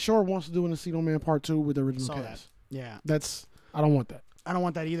 Pauly Shore wants to do an Encino Man Part 2 with the original Saw cast. that. Yeah. I don't want that. I don't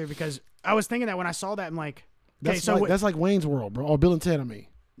want that either because I was thinking that when I saw that, I'm like, okay, That's so like, that's like Wayne's World, bro. Or Bill and Ted, I mean.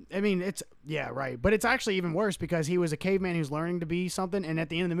 I mean, it's right, but it's actually even worse because he was a caveman who's learning to be something, and at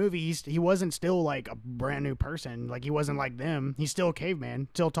the end of the movie, he wasn't still like a brand new person, like he wasn't like them. He's still a caveman,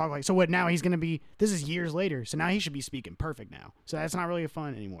 still talk like. So what now? He's gonna be. This is years later, so now he should be speaking perfect now. So that's not really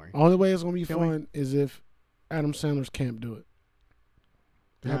fun anymore. Only way it's gonna be Feel me? fun is if Adam Sandler's can't do it.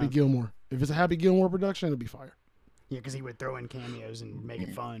 Happy Yeah. Gilmore. If it's a Happy Gilmore production, it'll be fire. Yeah, because he would throw in cameos and make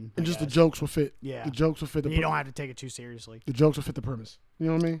it fun. And I just the guess. jokes will fit. Yeah. The jokes will fit the You don't have to take it too seriously. the jokes will fit the premise. You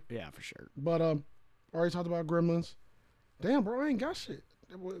know what I mean? Yeah, for sure. But already talked about Gremlins. Damn, bro, I ain't got shit.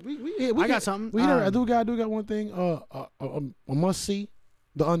 We I got something. I do got one thing. A must see,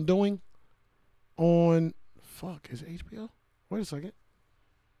 The Undoing, on is it HBO? Wait a second.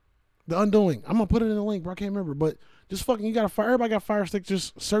 The Undoing. I'm gonna put it in the link, bro. I can't remember, but just fucking you got a fire. Everybody got Fire Stick.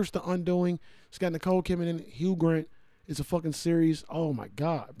 Just search The Undoing. It's got Nicole Kidman in it, Hugh Grant. It's a fucking series. Oh my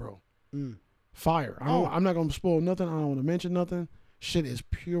god, bro. Fire. I'm not gonna spoil nothing. I don't want to mention nothing. Shit is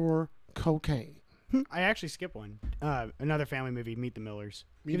pure cocaine. I actually skipped one. Another family movie, Meet the Millers.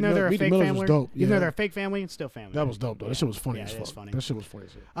 Meet Even the though they're a Meet the fake Millers was family, dope, even though yeah. they're a fake family, it's still family. That was dope though. Yeah. That shit was funny Yeah, as it fuck. is funny. That shit was funny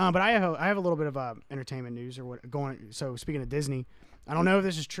as shit. But I have a little bit of entertainment news or what going. So speaking of Disney, I don't know if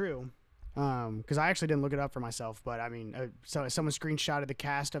this is true, because I actually didn't look it up for myself. But I mean, so someone screenshotted the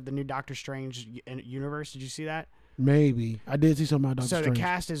cast of the new Doctor Strange universe. Did you see that? Maybe I did see something about Doctor So Strange. the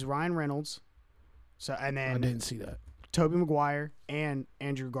cast is Ryan Reynolds. So and I then didn't see that. Tobey Maguire and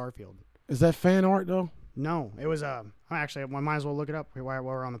Andrew Garfield. Is that fan art though? No. No, it was actually I might as well look it up while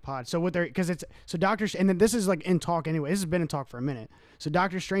we're on the pod. So what they're because it's so Doctor and then this is like in talk anyway. This has been in talk for a minute. So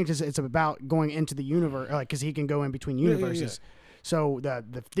Doctor Strange it's about going into the universe like because he can go in between universes. Yeah. So the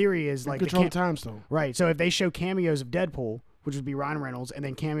theory is like Control time stone. right. So if they show cameos of Deadpool, which would be Ryan Reynolds, and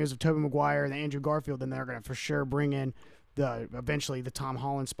then cameos of Tobey Maguire and Andrew Garfield, then they're gonna for sure bring in eventually the Tom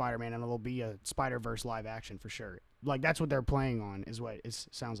Holland Spider-Man, and it'll be a Spider-Verse live action for sure. Like that's what they're playing on is what it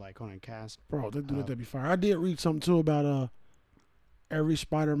sounds like on a cast. Bro, they do that'd be fire. I did read something too about every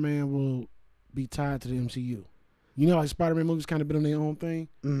Spider-Man will be tied to the MCU. You know, like Spider-Man movies kind of been on their own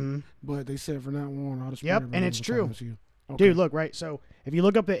thing, but they said from now on all the Yep, Spider-Man and it's movies will tie to true. the MCU. Okay. Dude, look right. So if you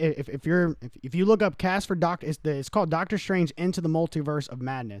look up if you look up cast for it's called Doctor Strange Into the Multiverse of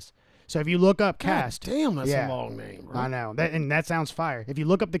Madness. So if you look up cast, God damn, that's yeah. a long name, bro. I know that sounds fire. If you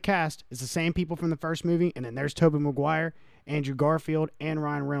look up the cast, it's the same people from the first movie, and then there's Tobey Maguire, Andrew Garfield, and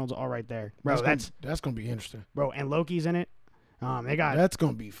Ryan Reynolds all right there, bro. That's gonna be interesting. bro, and Loki's in it. They got That's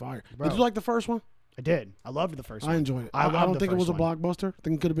gonna be fire. Bro. Did you like the first one? I did. I loved the first one. I enjoyed it. I don't think it was a one. blockbuster. I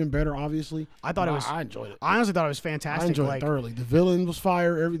think it could have been better, obviously. I thought it was. I enjoyed it. I honestly thought it was fantastic. I enjoyed it thoroughly. The villain was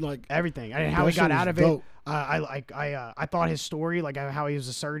fire. Everything. And how he got out of dope. it. I thought his story, like how he was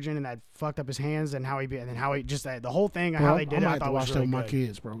a surgeon and that fucked up his hands, and how he just the whole thing, how they did it. I thought was really good. My good.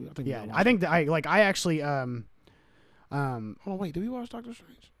 kids, bro. I think that I actually Hold on, wait. Did we watch Doctor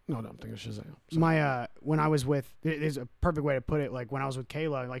Strange? No, I'm thinking Shazam. My when I was with, there's a perfect way to put it. Like when I was with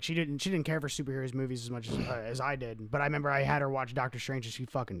Kayla, like she didn't care for superheroes movies as much as I did. But I remember I had her watch Doctor Strange, and she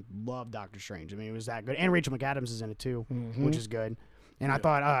fucking loved Doctor Strange. I mean, it was that good. And Rachel McAdams is in it too, which is good. And I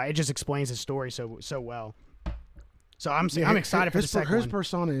thought it just explains his story so well. So I'm excited for the second one. His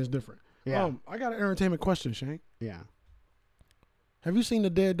persona is different. Yeah. I got an entertainment question, Shane. Yeah. Have you seen The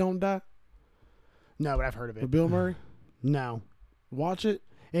Dead Don't Die? No, but I've heard of it. With Bill Murray? No. Watch it.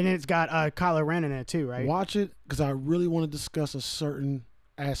 And it's got Kylo Ren in it too, right? Watch it, because I really want to discuss a certain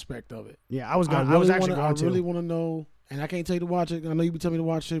aspect of it. Yeah, I really want to know, and I can't tell you to watch it. I know you be telling me to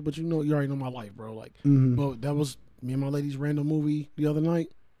watch it, but you already know my life, bro. Like, but that was me and my lady's random movie the other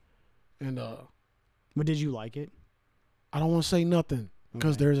night, and But did you like it? I don't want to say nothing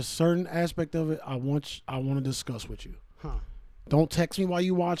because there's a certain aspect of it I want to discuss with you. Huh. Don't text me while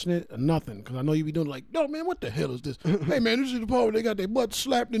you watching it or nothing, because I know you be doing like, no, man, what the hell is this? Hey, man, this is the part where they got their butt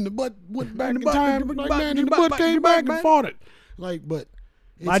slapped and the butt went back in time. Like, man, and the butt came back and fought it. Like, but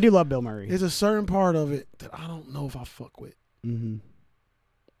I do love Bill Murray. There's a certain part of it that I don't know if I fuck with.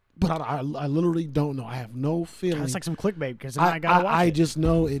 But I literally don't know. I have no feeling. It's like some clickbait, because I gotta watch it. I just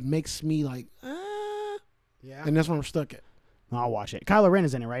know it makes me like, yeah. And that's where I'm stuck at. I'll watch it. Kylo Ren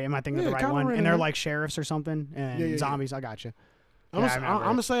is in it, right? Am I thinking of the right Kylo one? Ren And they're in it. like sheriffs or something, and zombies. I got you. I'm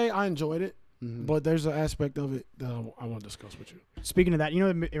gonna say I enjoyed it, but there's an aspect of it that I want to discuss with you. Speaking of that, you know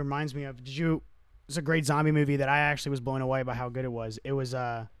what it reminds me of? It's a great zombie movie that I actually was blown away by how good it was. It was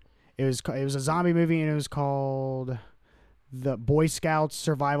a zombie movie, and it was called The Boy Scouts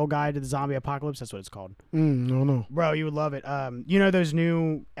Survival Guide to the Zombie Apocalypse. That's what it's called. No. Bro, you would love it. You know those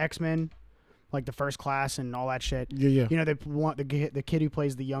new X-Men, like the First Class and all that shit? Yeah. You know, they want the kid who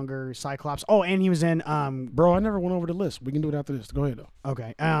plays the younger Cyclops. Oh, and he was in Bro, I never went over the list. We can do it after this. Go ahead though.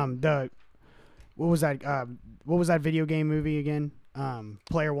 Okay. What was that video game movie again?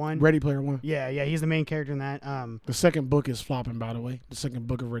 Player One. Ready Player One. Yeah, he's the main character in that. The second book is flopping, by the way. The second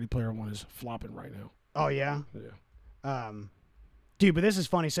book of Ready Player One is flopping right now. Oh yeah. Yeah. Dude, but this is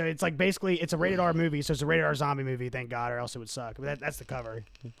funny. So it's like basically it's a rated R movie, so it's a rated R zombie movie. Thank God, or else it would suck. But that's the cover.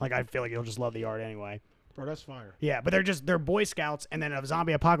 Like I feel like you'll just love the art anyway. Bro, that's fire. Yeah, but they're Boy Scouts, and then a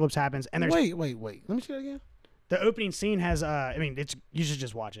zombie apocalypse happens, and there's wait. Let me see that again. The opening scene has you should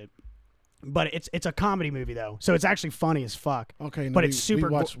just watch it. But it's a comedy movie though, so it's actually funny as fuck. Okay, no, but it's super.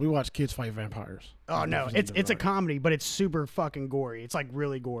 We watch kids fight vampires. Oh no, it's a comedy, but it's super fucking gory. It's like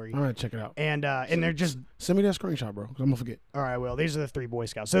really gory. All right, check it out. And they're just send me that screenshot, bro, 'cause I'm gonna forget. All right, well, these are the 3 Boy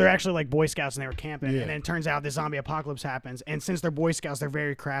Scouts. So they're actually like Boy Scouts, and they were camping. And then it turns out the zombie apocalypse happens. And since they're Boy Scouts, they're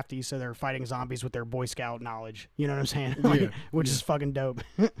very crafty, so they're fighting zombies with their Boy Scout knowledge. You know what I'm saying? Which is fucking dope.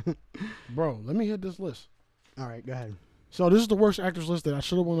 Bro, let me hit this list. All right, go ahead. So this is the worst actors list that I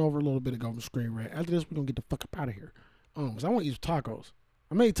should have went over a little bit ago on the screen, right? After this, we're gonna get the fuck up out of here. Cause I want to eat tacos.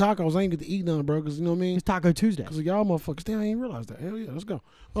 I made tacos. I ain't get to eat none, bro. Cause you know what I mean. It's Taco Tuesday. Cause of y'all motherfuckers. Damn, I ain't realize that. Hell yeah, let's go.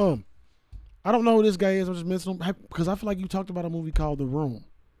 I don't know who this guy is. I'm just missing him because I feel like you talked about a movie called The Room.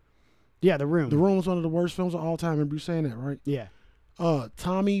 Yeah, The Room. The Room is one of the worst films of all time. Remember you saying that, right? Yeah.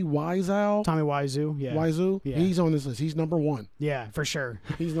 Tommy Wiseau. Tommy Wiseau. Yeah. Wiseau. Yeah. He's on this list. He's number 1. Yeah, for sure.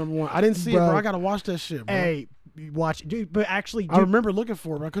 He's number 1. I didn't see it, bro. I gotta watch that shit, bro. Hey, watch, dude. But actually, dude, I remember looking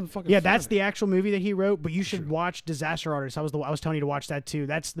for it, but I couldn't fucking. Yeah, find that's it. the actual movie that he wrote. But you should watch Disaster Artist. I was telling you to watch that too.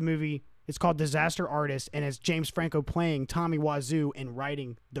 That's the movie. It's called Disaster Artist, and it's James Franco playing Tommy Wiseau and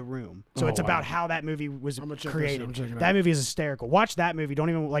writing The Room. So it's about how that movie was created. That movie is hysterical. Watch that movie. Don't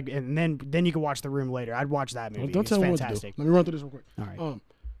even and then you can watch The Room later. I'd watch that movie. Don't tell me fantastic. what to do. Let me run through this real quick. All right.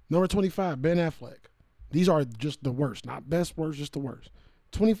 Number 25, Ben Affleck. These are just the worst, not best, worst, just the worst.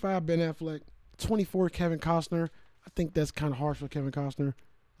 25, Ben Affleck. 24, Kevin Costner. I think that's kind of harsh for Kevin Costner.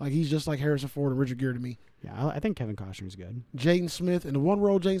 Like, he's just like Harrison Ford and Richard Gere to me. Yeah, I think Kevin Costner's good. Jaden Smith. And the one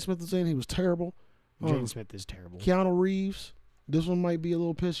role Jaden Smith was in, he was terrible. Jaden Smith is terrible. Keanu Reeves. This one might be a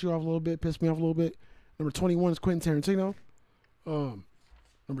little piss me off a little bit. Number 21 is Quentin Tarantino.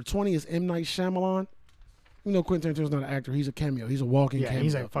 Number 20 is M. Night Shyamalan. You know Quentin Tarantino's not an actor. He's a cameo. He's a walking cameo. Yeah,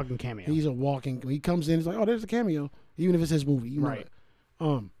 he's a fucking cameo. He's a walking. He comes in, he's like, oh, there's a cameo. Even if it's his movie. You know right.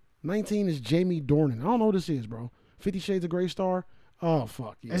 It. 19 is Jamie Dornan. I don't know who this is, bro. 50 Shades of Grey star. Oh,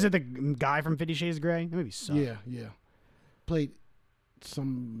 fuck. Yeah. Is it the guy from 50 Shades of Grey? That movie sucks. Yeah. Played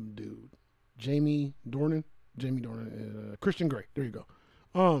some dude. Jamie Dornan. Christian Grey. There you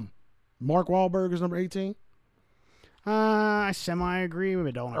go. Mark Wahlberg is number 18. I semi-agree,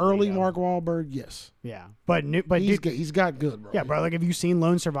 but don't Early agree, though. Mark Wahlberg, yes. Yeah, but He's got good, bro. Yeah, bro. Like, have you seen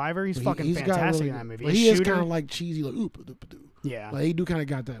Lone Survivor? He's fucking he's got fantastic really in that good. movie. But His he is Shooter- kind of like cheesy, like oop, Yeah, like he do kind of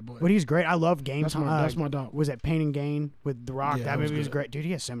got that, but he's great. I love Game that's Time. that's my dog. Was it Pain and Gain with The Rock? Yeah, that that was movie was good. great, dude.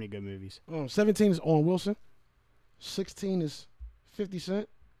 He has so many good movies. 17 is Owen Wilson. 16 is 50 Cent.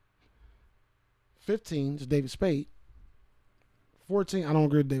 15 is David Spade. 14, I don't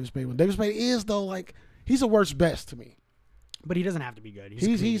agree with David Spade. When David Spade is though, like he's a worst best to me. But he doesn't have to be good.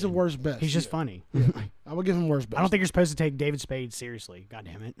 He's a worst best. He's just funny. Yeah. I would give him worst best. I don't think you're supposed to take David Spade seriously. God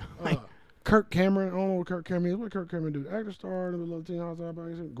damn it. Kirk Cameron. I don't know what Kirk Cameron is. What Kirk Cameron do? Actor star.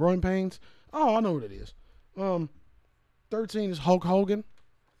 Growing Pains. Oh, I know what it is. 13 is Hulk Hogan.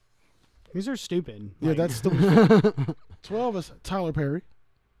 These are stupid. Yeah, Like- that's stupid. 12 is Tyler Perry.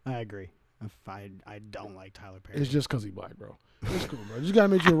 I agree. I don't like Tyler Perry. It's just because he black, bro. It's cool, bro. You just gotta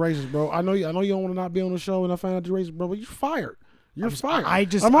make you a racist, bro. I know you don't want to not be on the show, and I find out you're racist, bro. But you're fired. You're fired.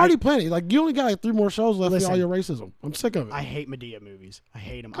 I'm already planning. Like you only got like 3 more shows left for all your racism. I'm sick of it. I hate Medea movies. I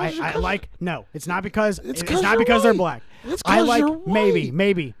hate them. No. It's not because they're black. It's I because like you're white.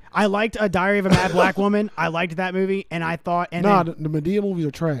 maybe. I liked A Diary of a Mad Black Woman. I liked that movie, and I thought. And the Medea movies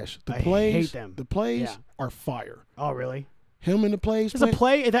are trash. The I plays, hate them. The plays Yeah. are fire. Oh really? Him in the plays. It's a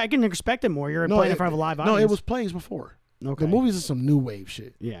play. I can expect it more. You're playing in front of a live audience. No, it was plays before. Okay. The movies is some new wave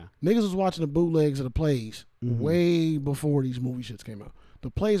shit. Yeah. Niggas was watching the bootlegs of the plays way before these movie shits came out. The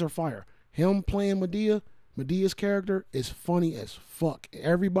plays are fire. Him playing Medea's character is funny as fuck.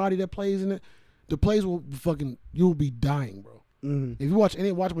 Everybody that plays in it, the plays will fucking, you'll be dying, bro. Mm-hmm. If you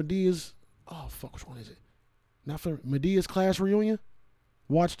watch Medea's, oh fuck, which one is it? Not for Medea's Class Reunion.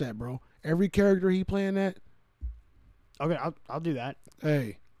 Watch that, bro. Every character he playing that. Okay, I'll do that.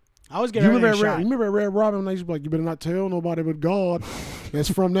 Hey. I was getting You shot. remember at Red Robin when they used to be like, you better not tell nobody but God. That's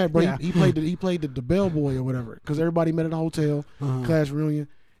from that, bro. Yeah. He played the bellboy or whatever, because everybody met at a hotel, Class Reunion,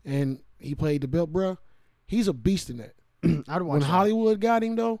 and he played the bell, bro. He's a beast in that. I'd watch When that. Hollywood got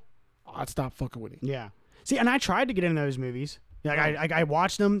him though, I'd stop fucking with him. Yeah. See, and I tried to get into those movies. Like I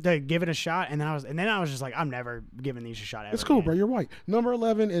watched them to give it a shot, and then I was just like, I'm never giving these a shot. Ever It's cool, again. bro. You're white. Number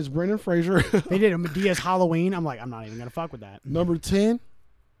 11 is Brendan Fraser. They did a Medea's Halloween. I'm like, I'm not even gonna fuck with that. Number 10,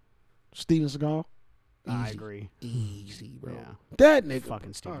 Steven Seagal. I Easy. agree. Easy, bro. Yeah. That nigga.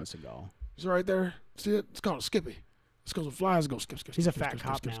 Fucking Steven Seagal. He's right there. See it? It's called a Skippy. It's because the flies go skip. He's a skip, fat skip,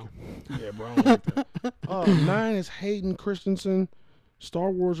 cop skip, now. skip. Yeah, bro. I don't like that. 9 is Hayden Christensen.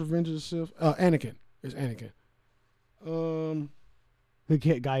 Star Wars Revenge of the Sith. Anakin is Anakin.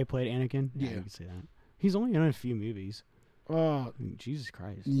 The guy who played Anakin. Yeah, Yeah. you can say that. He's only in a few movies. I mean, Jesus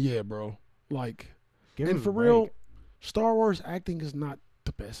Christ. Yeah, bro. Like, Give him and a for break. real, Star Wars acting is not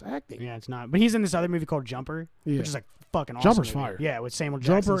the best acting. Yeah, it's not. But he's in this other movie called Jumper, Yeah. which is like fucking awesome. Jumper's movie. fire. Yeah, with Samuel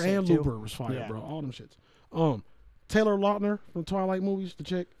Jackson. Jumper and too. Looper was fire, Yeah. bro. All them shits. Taylor Lautner from Twilight movies, the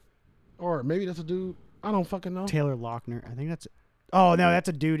chick, or maybe that's a dude. I don't fucking know. Taylor Lautner. I think that's. Oh no, that's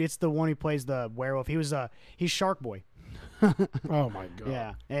a dude. It's the one who plays the werewolf. He's Shark Boy. Oh my god.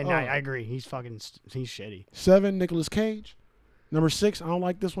 Yeah, and Oh. I agree. He's shitty. 7, Nicolas Cage. Number 6, I don't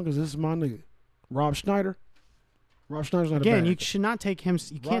like this one because this is my nigga, Rob Schneider. Rob Schneider's not a Again, bad you actor. should not take him.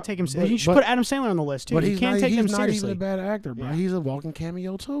 You can't take him. but- You should but- put Adam Sandler on the list too. But You he's can't not, take him he's not even seriously. a bad actor, bro. Yeah. He's a walking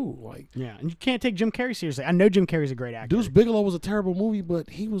cameo too. Like, Yeah, and you can't take Jim Carrey seriously. I know Jim Carrey's a great actor. Deuce Bigelow was a terrible movie, but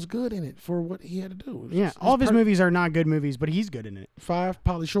he was good in it for what he had to do. It was Yeah, just- all of it's his movies are not good movies, but he's good in it. 5,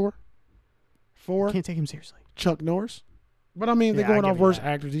 Pauly Shore. 4, Can't take him seriously. Chuck Norris. But I mean, they're Yeah, going I off give you worst that.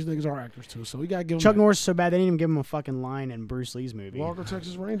 actors. These niggas are actors too, so we gotta give Chuck them Norris is so bad they didn't even give him a fucking line in Bruce Lee's movie. Walker,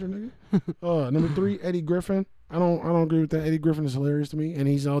 Texas Ranger, nigga. Number 3, Eddie Griffin. I don't agree with that. Eddie Griffin is hilarious to me, and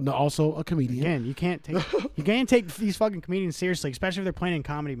he's also a comedian. Again, you can't take these fucking comedians seriously, especially if they're playing in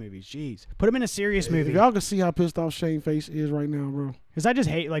comedy movies. Jeez, put them in a serious If movie. y'all can see how pissed off Shane Face is right now, bro. Because I just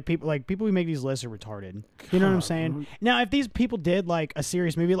hate people who make these lists are retarded. You know what I'm God, saying? bro. Now, if these people did like a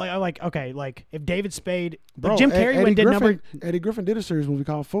serious movie, like if David Spade, Bro, Jim Carrey Eddie went did Griffin, number. Eddie Griffin did a series movie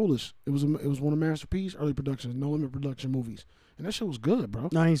called Foolish. It was one of Masterpiece early productions, No Limit production movies, and that shit was good, bro.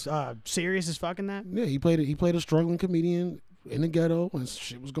 No, he's serious as fucking that. Yeah, he played a struggling comedian in the ghetto, and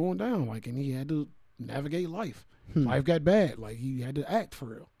shit was going down, like, and he had to navigate life. Life got bad, like he had to act for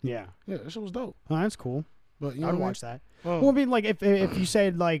real. Yeah, Yeah, that shit was dope. oh, that's cool. But you know I'd what I mean? watch that. Oh. Well, I mean, like if you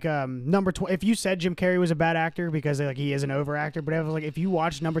said like if you said Jim Carrey was a bad actor because like he is an over actor, but if you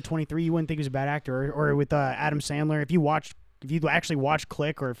watched number 23, you wouldn't think he was a bad actor. Or with Adam Sandler, if you actually watched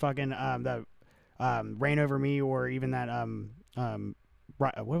Click or fucking the Reign Over Me, or even that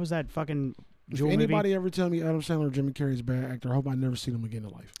what was that fucking If Jewel anybody movie? ever tell me Adam Sandler or Jimmy Carrey is a bad actor, I hope I never see them again in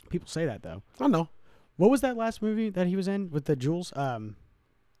life. People say that though. I know. What was that last movie that he was in with the jewels?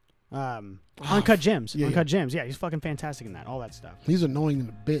 Uncut Gems. yeah, Uncut Gems. Yeah, he's fucking fantastic in that. All that stuff. He's annoying in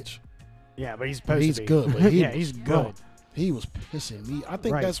the bitch. Yeah, but he's supposed to be. Good. But Yeah, he's good. Bro, he was pissing me. I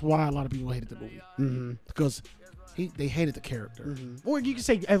think Right. that's why a lot of people hated the movie. Mm-hmm. Because they hated the character. Mm-hmm. Or you could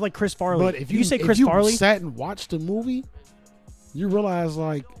say like Chris Farley. But if you say Chris if you Farley, sat and watched the movie, you realize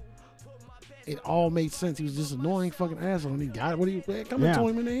like it all made sense. He was just annoying fucking asshole. And he got what he coming to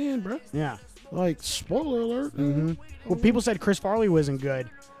him in the end, bro. yeah. Like spoiler alert. Mm-hmm. Well, people said Chris Farley wasn't good,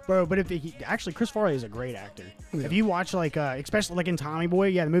 bro. But actually, Chris Farley is a great actor. Yeah. If you watch like, especially like in Tommy Boy,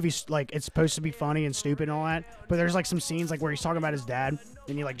 yeah, the movie's like it's supposed to be funny and stupid and all that. But there's like some scenes like where he's talking about his dad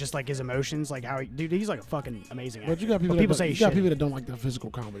and he like just like his emotions, like how dude, he's like a fucking amazing actor. But you got people. You got people that don't like the physical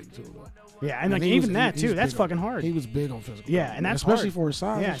comedy too, though. Yeah, and like even that too, that's fucking hard. He was big on physical. Yeah, comedy, and that's especially hard. for his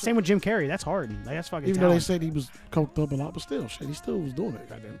size. Yeah, same with Jim Carrey. That's hard. Like, that's fucking. Even though they talent. said he was coked up a lot, but still, shit, he still was doing it.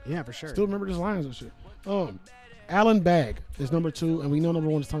 Goddamn. Yeah, for sure. Still remember his lines and shit. Alan Bagg is number 2, and we know number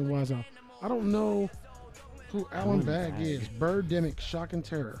 1 is Tongue Wise Out. I don't know who Alan Bagg is. Birdemic, Shock and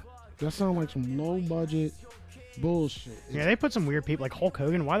Terror. That sounds like some low budget bullshit. Yeah, they put some weird people like Hulk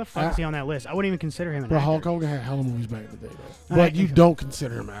Hogan. Why the fuck is he on that list? I wouldn't even consider him an Bro, actor. Hulk Hogan had hella movies back in the day, though. But you don't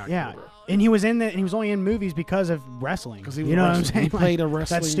consider him an actor. Yeah, bro. and he was in that, and he was only in movies because of wrestling. Because he was you know what I'm wrestling. saying? He played a Like,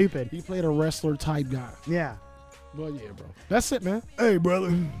 wrestler. That's stupid. He played a wrestler type guy. Yeah. But yeah, bro. That's it, man. Hey,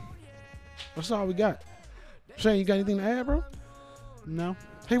 brother. That's all we got. Shane, you got anything to add, bro? No.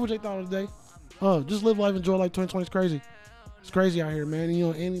 Hey, what you thought of the day? Just live life, enjoy life. 2020 is crazy. It's crazy out here, man. You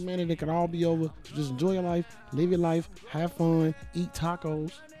know, any minute it could all be over. So just enjoy your life, live your life, have fun, eat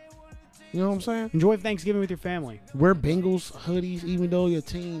tacos. You know what I'm saying? Enjoy Thanksgiving with your family. Wear Bengals hoodies, even though your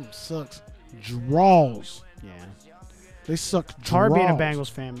team sucks. Draws. Yeah. They suck. It's hard being a draws.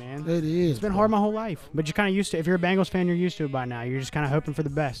 Bengals fan, man. It is. It's been hard my whole life, but you're kind of used to it. If you're a Bengals fan, you're used to it by now. You're just kind of hoping for the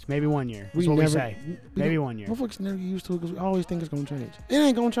best. Maybe one year. That's what we say. Maybe one year. Motherfuckers never get used to it because we always think it's going to change. It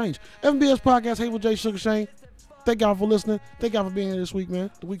ain't going to change. NBS Podcast, Hey with J, Sugar Shane. Thank y'all for listening. Thank y'all for being here this week, man.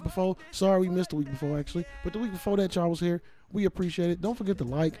 The week before. Sorry we missed the week before, actually. But the week before that, y'all was here. We appreciate it. Don't forget to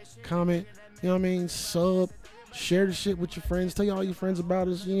like, comment, you know what I mean, sub, share the shit with your friends. Tell all your friends about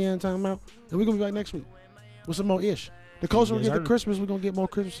us. You know what I'm talking about? And we're going to be back next week with some more ish. The closer we get to Christmas, we're going to get more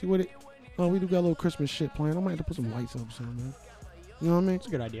Christmassy with it. We do got a little Christmas shit planned. I might have to put some lights up or something, man. You know what I mean? It's a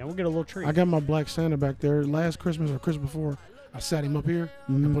good idea. We'll get a little tree. I got my black Santa back there. Last Christmas or Christmas before, I sat him up here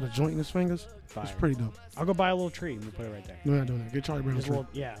and put a joint in his fingers. Fire. It's pretty dope. I'll go buy a little tree and we'll put it right there. No, not doing that. Get Charlie Brown Just a tree.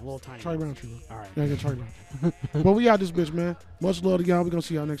 little, yeah, a little tiny. Charlie Brown tree. All right. Yeah, get Charlie Brown. But we out this bitch, man. Much love to y'all. We're going to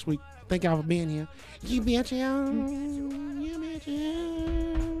see y'all next week. Thank y'all for being here. You bitch, you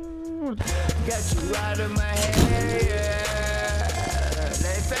bitch, Got you out of my head, yeah.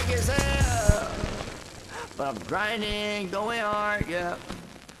 They fake as hell, but I'm grinding, going hard, yeah.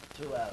 2 hours.